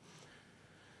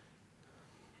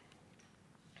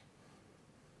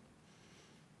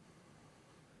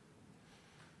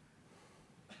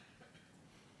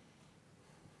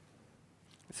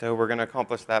 So we're going to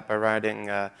accomplish that by writing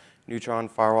Neutron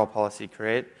firewall policy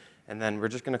create. And then we're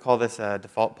just going to call this a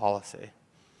default policy.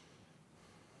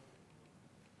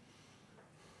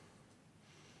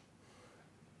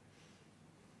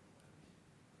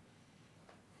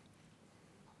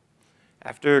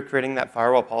 After creating that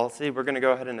firewall policy, we're going to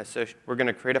go ahead and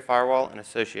create a firewall and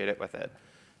associate it with it.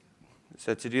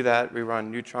 So to do that, we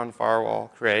run Neutron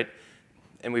firewall create,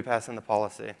 and we pass in the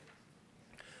policy.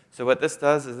 So what this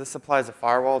does is this applies a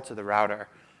firewall to the router.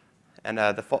 And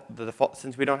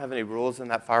since we don't have any rules in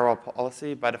that firewall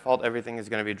policy, by default, everything is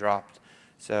going to be dropped.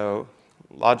 So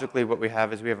logically, what we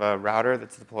have is we have a router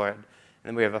that's deployed, and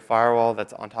then we have a firewall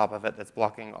that's on top of it that's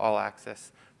blocking all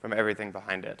access from everything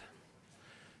behind it.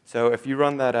 So if you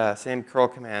run that same curl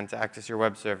command to access your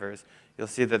web servers, you'll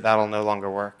see that that'll no longer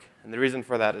work. And the reason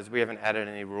for that is we haven't added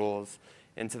any rules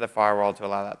into the firewall to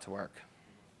allow that to work.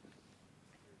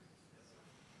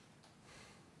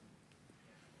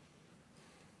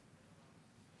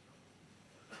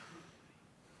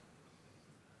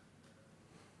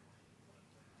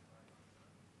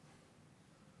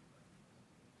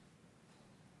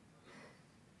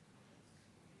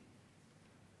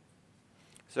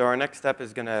 So our next step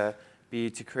is going to be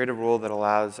to create a rule that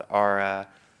allows our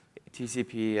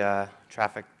TCP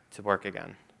traffic to work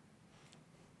again.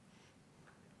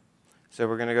 So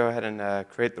we're going to go ahead and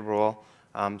create the rule.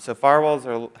 So firewalls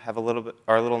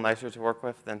are a little nicer to work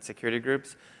with than security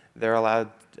groups. They're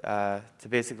allowed to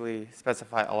basically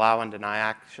specify allow and deny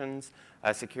actions.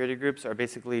 Security groups are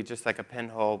basically just like a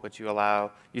pinhole, which you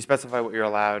specify what you're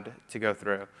allowed to go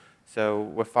through. So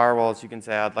with firewalls, you can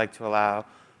say I'd like to allow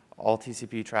all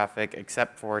TCP traffic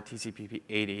except for TCP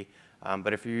 80.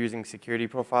 But if you're using security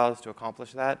profiles to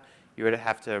accomplish that, you would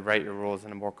have to write your rules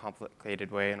in a more complicated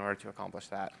way in order to accomplish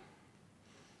that.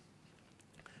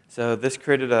 So this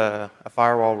created a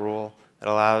firewall rule that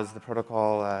allows the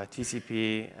protocol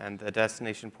TCP and the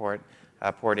destination port,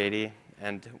 port 80.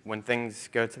 And when things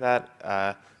go to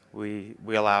that, we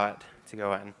allow it to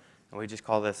go in. And we just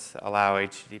call this allow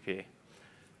HTTP.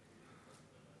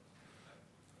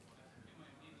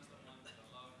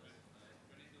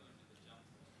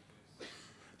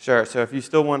 Sure. So if you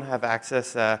still want to have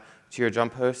access to your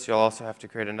jump host, you'll also have to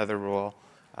create another rule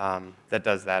that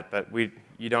does that. But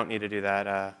you don't need to do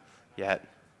that yet.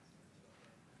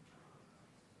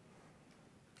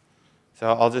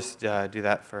 So I'll just do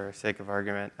that for sake of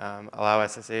argument. Allow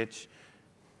SSH.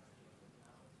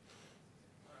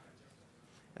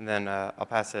 And then I'll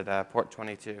pass it port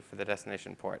 22 for the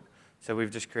destination port. So we've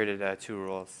just created 2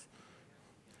 rules.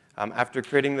 After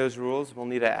creating those rules, we'll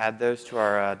need to add those to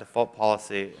our default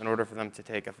policy in order for them to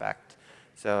take effect.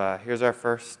 So here's our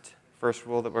first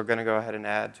rule that we're going to go ahead and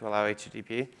add to allow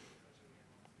HTTP.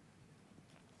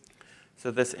 So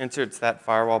this inserts that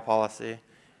firewall policy.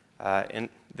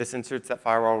 This inserts that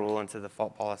firewall rule into the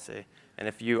default policy. And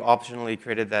if you optionally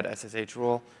created that SSH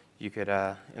rule, you could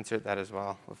insert that as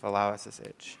well with allow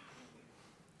SSH.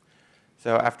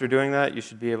 So after doing that, you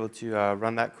should be able to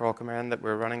run that curl command that we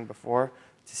were running before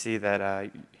to see that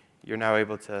you're now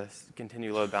able to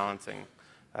continue load balancing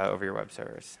over your web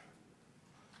servers.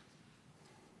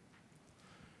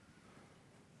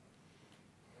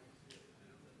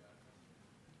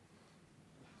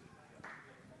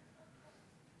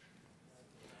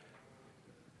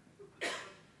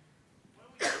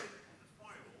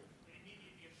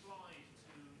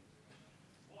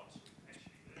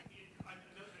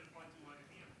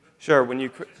 Sure.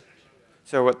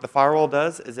 So what the firewall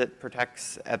does is it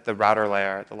protects at the router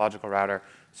layer, at the logical router.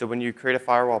 So when you create a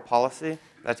firewall policy,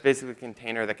 that's basically a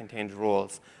container that contains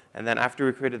rules. And then after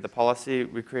we created the policy,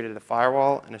 we created a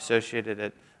firewall and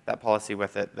associated that policy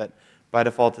with it that by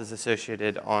default is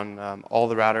associated on all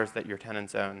the routers that your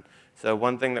tenants own. So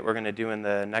one thing that we're going to do in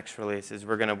the next release is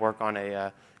we're going to work on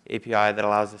a API that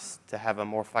allows us to have a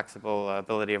more flexible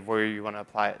ability of where you want to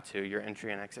apply it to your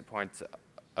entry and exit points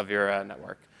of your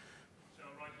network.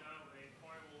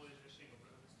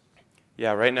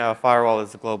 Yeah, right now a firewall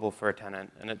is global for a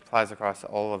tenant, and it applies across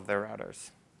all of their routers.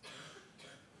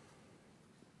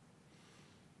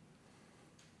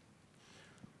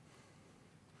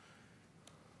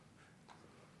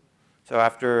 So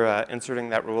after inserting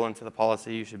that rule into the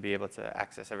policy, you should be able to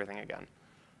access everything again.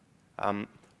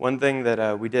 One thing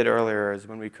that we did earlier is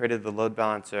when we created the load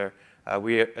balancer,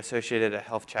 we associated a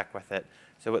health check with it.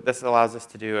 So what this allows us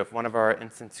to do, if one of our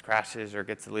instances crashes or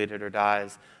gets deleted or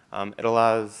dies,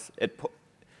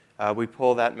 we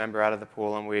pull that member out of the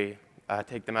pool and we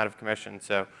take them out of commission.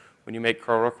 So when you make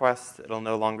curl requests, it'll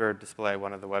no longer display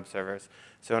one of the web servers.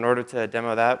 So in order to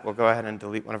demo that, we'll go ahead and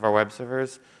delete one of our web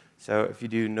servers. So if you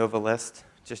do nova list,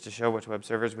 just to show which web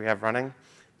servers we have running,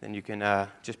 then you can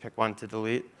just pick one to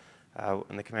delete.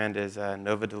 And the command is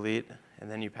nova delete,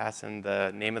 and then you pass in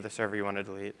the name of the server you want to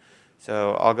delete.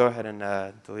 So I'll go ahead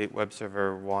and delete web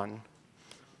server 1.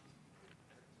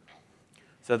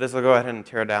 So this will go ahead and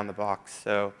tear down the box.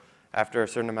 So after a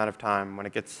certain amount of time, when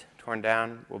it gets torn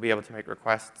down, we'll be able to make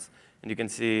requests. And you can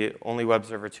see only web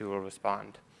server 2 will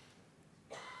respond.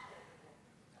 I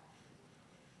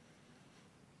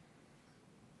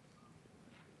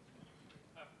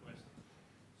have a question.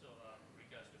 So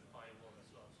regards to firewall as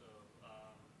well.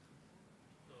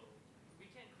 So we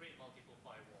can create multiple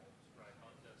firewalls, right?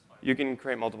 Not just firewalls. You can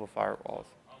create multiple firewalls.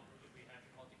 How do we have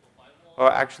multiple firewalls? Well,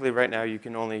 actually, right now, you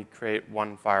can only create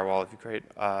one firewall. If you create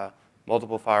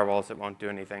multiple firewalls, it won't do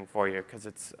anything for you because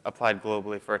it's applied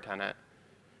globally for a tenant.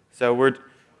 So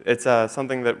it's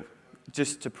something that,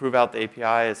 just to prove out the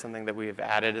API, is something that we've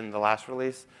added in the last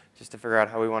release, just to figure out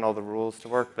how we want all the rules to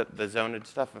work. But the zoned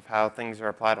stuff of how things are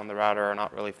applied on the router are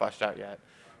not really fleshed out yet.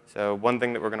 So one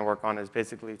thing that we're going to work on is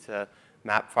basically to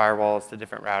map firewalls to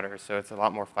different routers. So it's a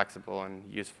lot more flexible and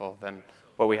useful than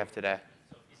what we have today.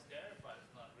 So it's there, but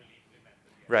it's not really implemented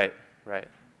yet. Right.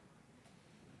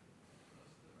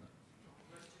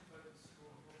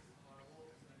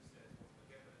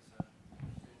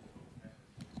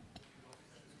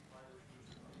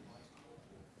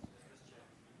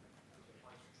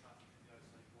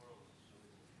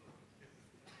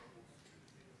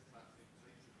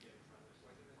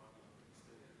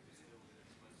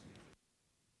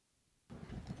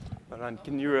 Hold on,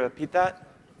 can you repeat that?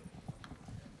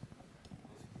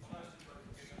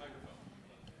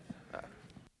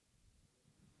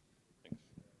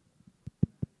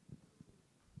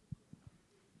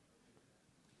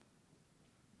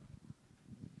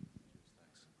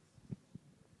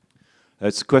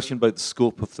 It's a question about the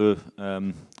scope of the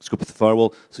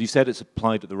firewall. So you said it's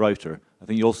applied at the router. I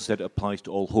think you also said it applies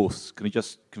to all hosts. Can you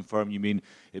just confirm you mean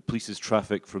it polices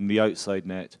traffic from the outside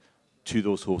net to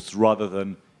those hosts rather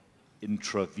than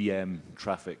intra-VM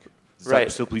traffic? Is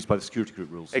that still policed by the security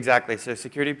group rules? Exactly. So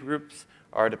security groups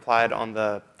are applied on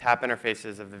the tap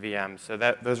interfaces of the VM. So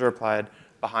those are applied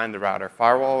behind the router.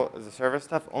 Firewall as a service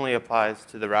stuff only applies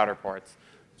to the router ports,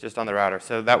 just on the router.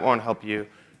 So that won't help you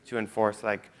to enforce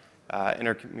like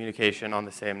intercommunication on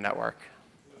the same network.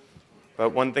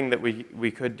 But one thing that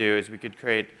we could do is we could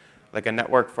create like a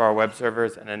network for our web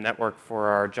servers and a network for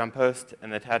our jump host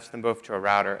and attach them both to a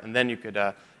router. And then you could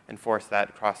enforce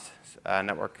that cross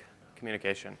network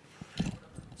communication.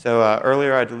 So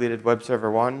earlier I deleted web server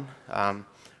 1.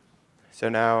 So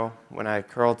now when I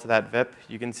curl to that VIP,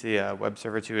 you can see web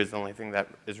server 2 is the only thing that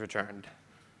is returned.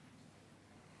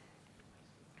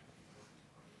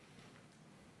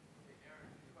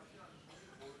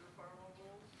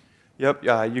 Yep,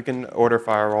 you can order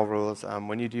firewall rules.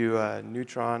 When you do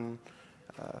Neutron,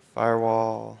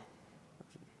 firewall,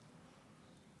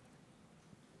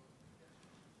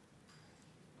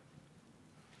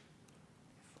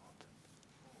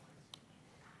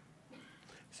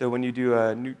 so when you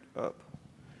do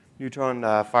Neutron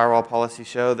firewall policy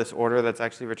show, this order that's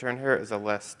actually returned here is a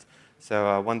list.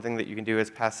 So one thing that you can do is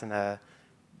pass in a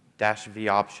 -v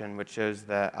option, which shows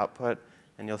the output.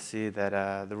 And you'll see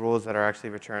that the rules that are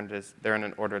actually returned they're in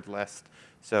an ordered list.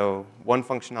 So one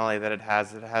functionality that it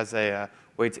has a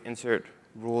way to insert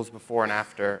rules before and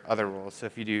after other rules. So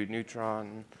if you do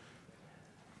Neutron,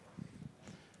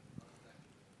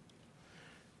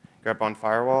 grep on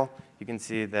firewall, you can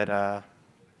see that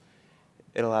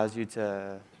it allows you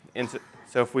to insert.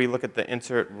 So if we look at the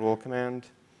insert rule command,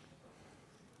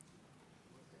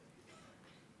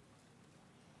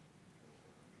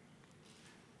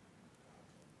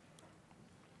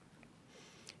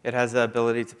 it has the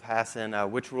ability to pass in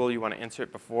which rule you want to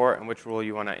insert before and which rule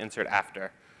you want to insert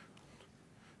after.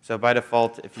 So by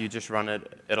default, if you just run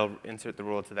it, it'll insert the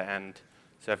rule to the end.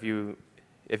 So if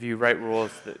you write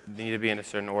rules that need to be in a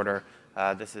certain order,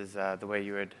 this is the way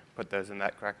you would put those in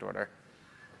that correct order.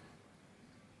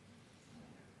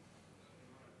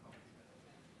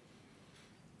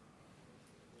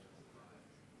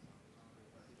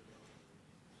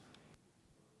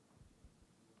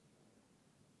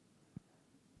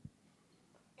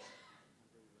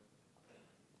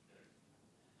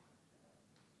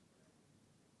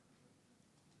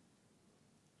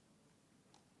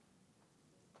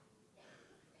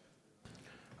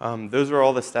 Those are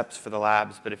all the steps for the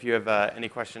labs, but if you have any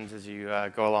questions as you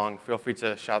go along, feel free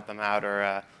to shout them out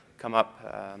or come up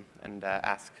and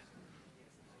ask.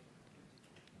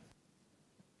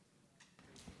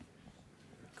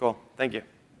 Cool, thank you.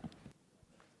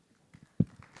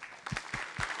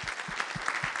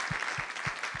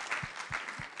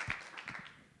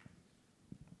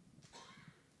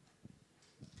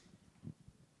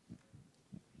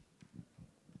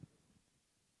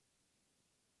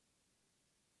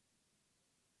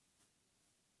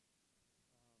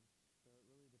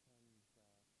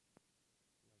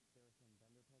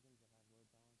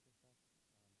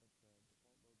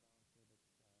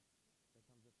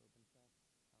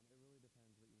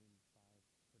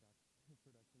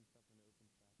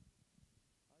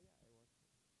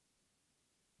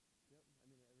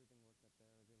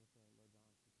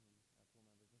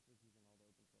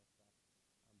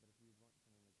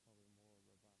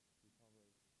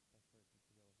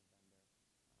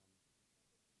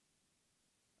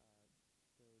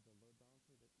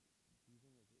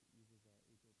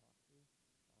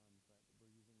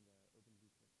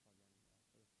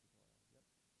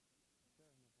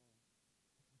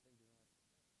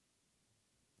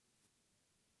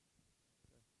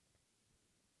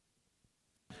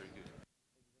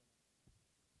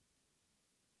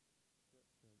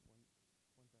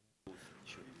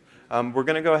 We're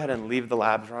going to go ahead and leave the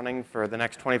labs running for the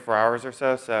next 24 hours or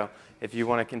so. So if you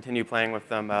want to continue playing with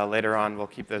them later on, we'll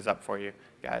keep those up for you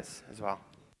guys as well.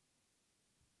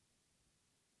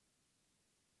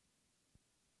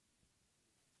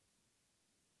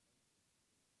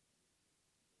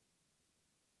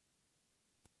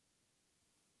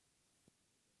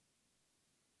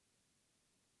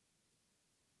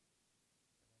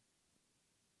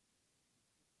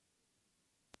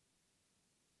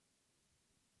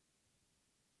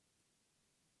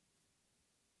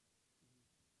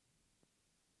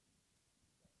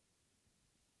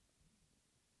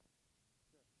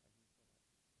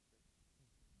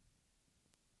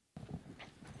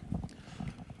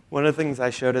 One of the things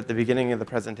I showed at the beginning of the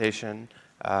presentation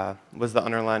was the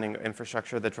underlying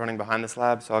infrastructure that's running behind this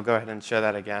lab, so I'll go ahead and show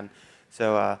that again.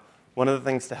 So one of the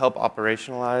things to help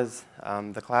operationalize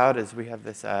the cloud is we have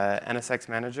this NSX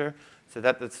manager, so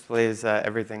that displays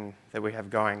everything that we have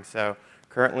going. So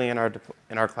currently in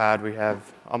our cloud, we have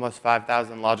almost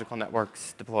 5,000 logical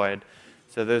networks deployed.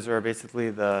 So those are basically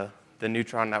the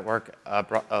Neutron network,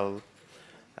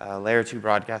 layer 2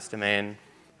 broadcast domain.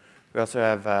 We also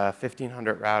have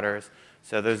 1,500 routers,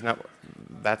 so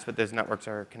that's what those networks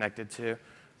are connected to.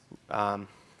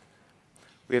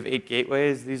 We have 8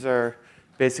 gateways. These are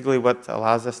basically what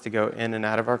allows us to go in and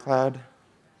out of our cloud.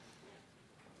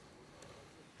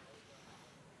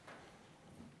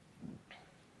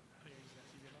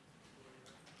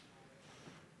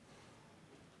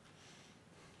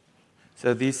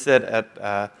 So these sit at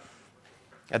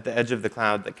the edge of the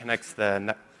cloud that connects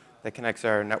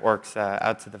our networks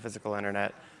out to the physical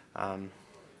internet. And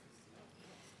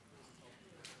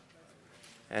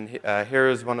here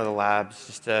is one of the labs,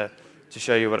 just to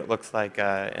show you what it looks like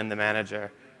in the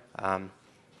manager.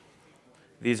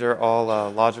 These are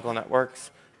all logical networks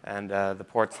and the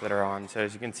ports that are on. So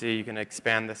as you can see, you can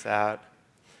expand this out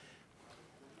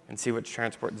and see which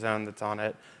transport zone that's on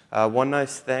it. One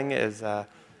nice thing is,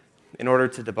 in order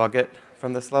to debug it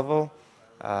from this level,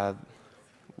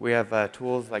 we have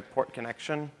tools like port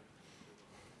connection.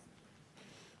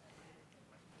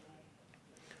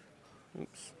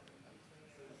 Oops.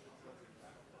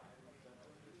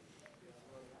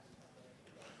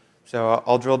 So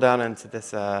I'll drill down into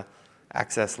this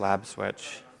access lab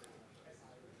switch.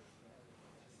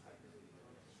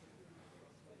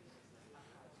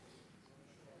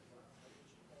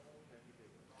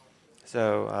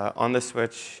 So on the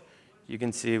switch, you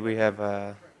can see we have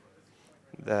the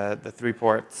 3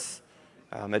 ports.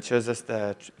 It shows us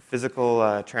the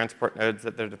physical transport nodes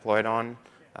that they're deployed on.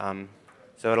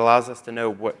 So it allows us to know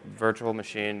what virtual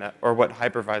machine or what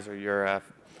hypervisor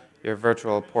your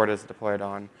virtual port is deployed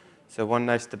on. So one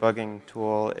nice debugging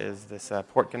tool is this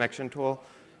port connection tool.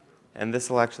 And this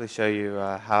will actually show you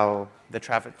how the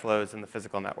traffic flows in the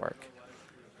physical network.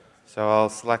 So I'll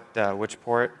select which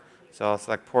port. So I'll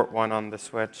select port 1 on the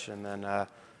switch and then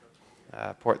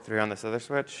port 3 on this other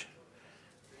switch.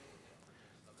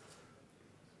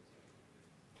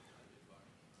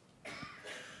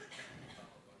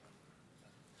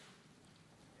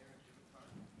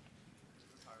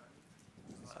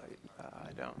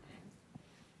 I don't.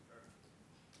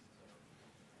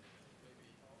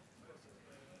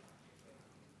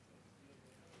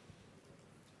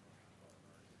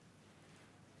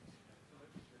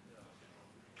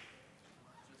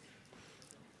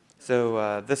 So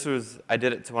I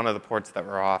did it to one of the ports that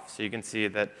were off, so you can see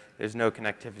that there's no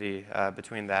connectivity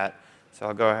between that. So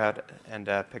I'll go ahead and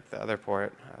pick the other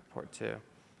port, port 2.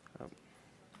 Oh.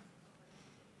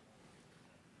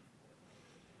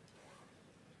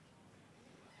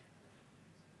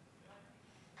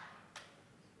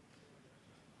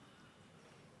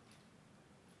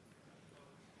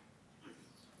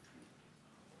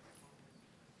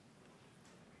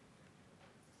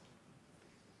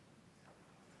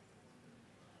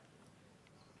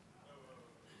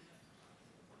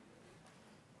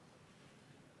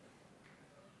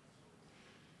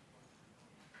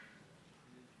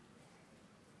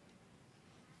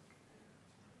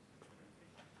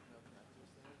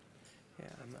 Yeah,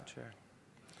 I'm not sure.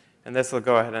 And this will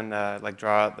go ahead and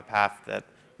draw out the path that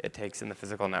it takes in the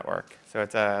physical network. So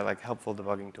it's a helpful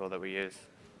debugging tool that we use.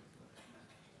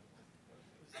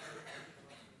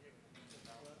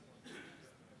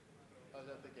 Oh, is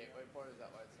that the gateway port? Is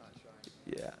that why it's not showing?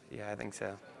 Yeah, I think so.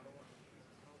 You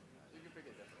can pick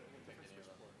a different switch port.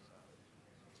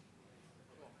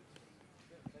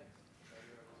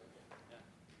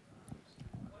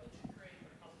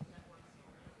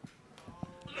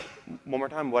 One more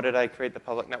time, what did I create the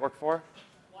public network for?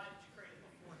 Why did you create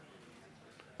it beforehand?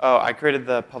 Oh, I created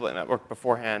the public network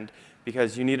beforehand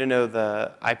because you need to know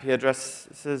the IP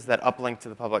addresses that uplink to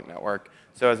the public network.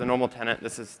 So as a normal tenant,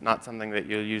 this is not something that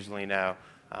you'll usually know.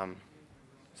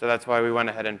 So that's why we went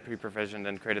ahead and pre-provisioned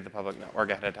and created the public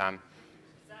network ahead of time.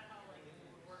 Is that how it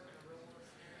would work in a real world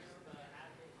scenario? The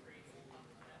admin creates the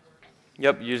public network?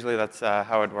 Yep, usually that's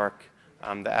how it would work.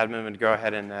 The admin would go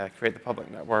ahead and create the public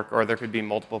network, or there could be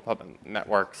multiple public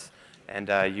networks, and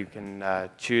you can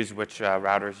choose which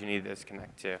routers you need this to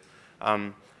connect to.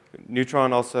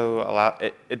 Neutron also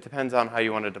it depends on how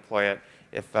you want to deploy it.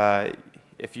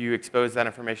 If you expose that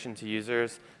information to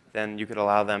users, then you could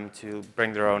allow them to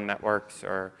bring their own networks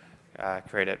or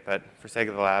create it. But for sake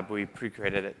of the lab, we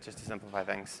pre-created it just to simplify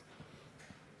things.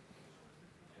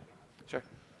 Sure.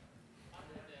 How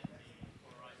would that be for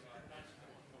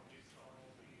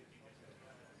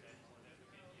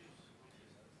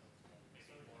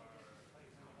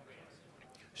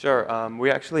Sure.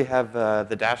 We actually have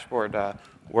the dashboard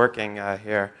working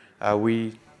here.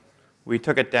 We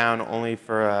took it down only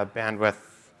for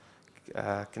bandwidth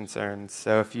concerns.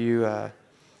 So if you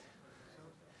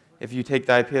take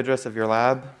the IP address of your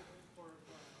lab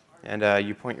and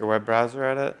you point your web browser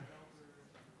at it,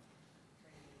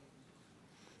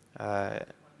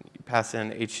 you pass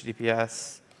in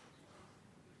HTTPS.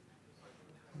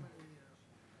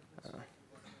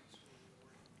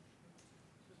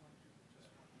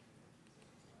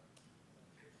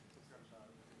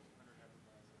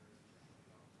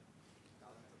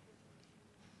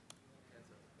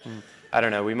 I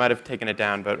don't know. We might have taken it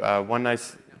down, but one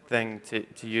nice thing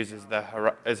to use is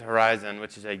Horizon,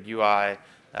 which is a UI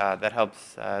that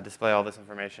helps display all this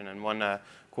information. And one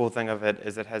cool thing of it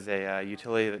is it has a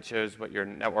utility that shows what your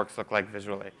networks look like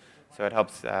visually. So it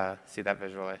helps see that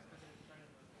visually.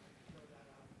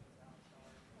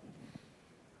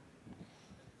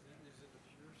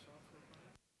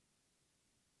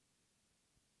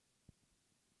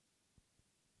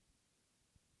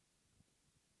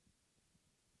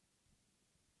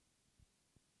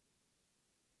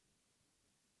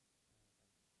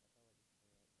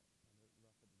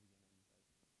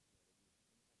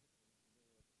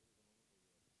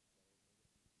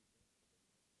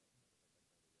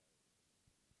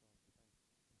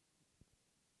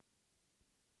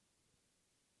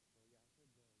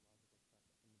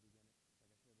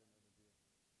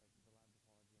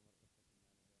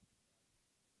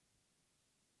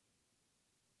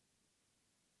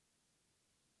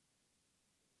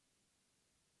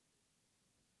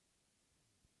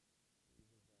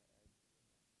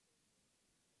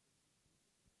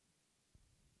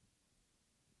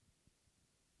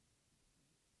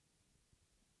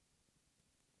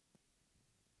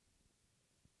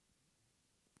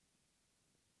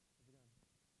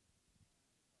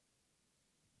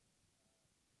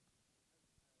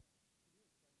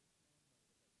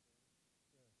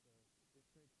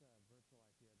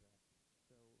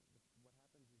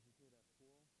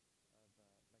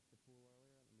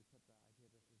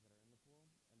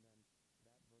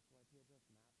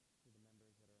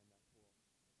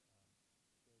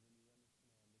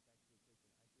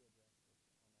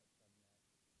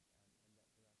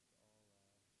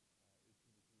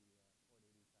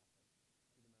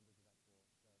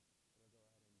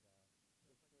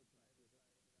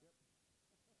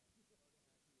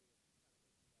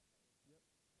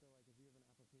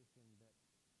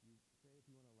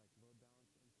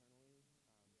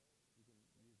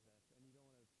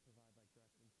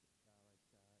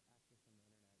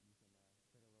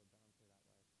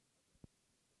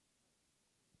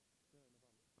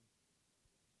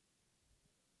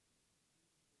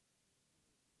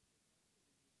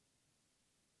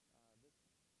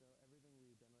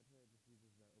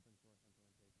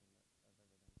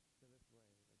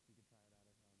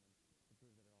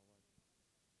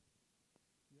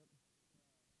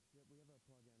 Yep, we have a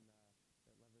plugin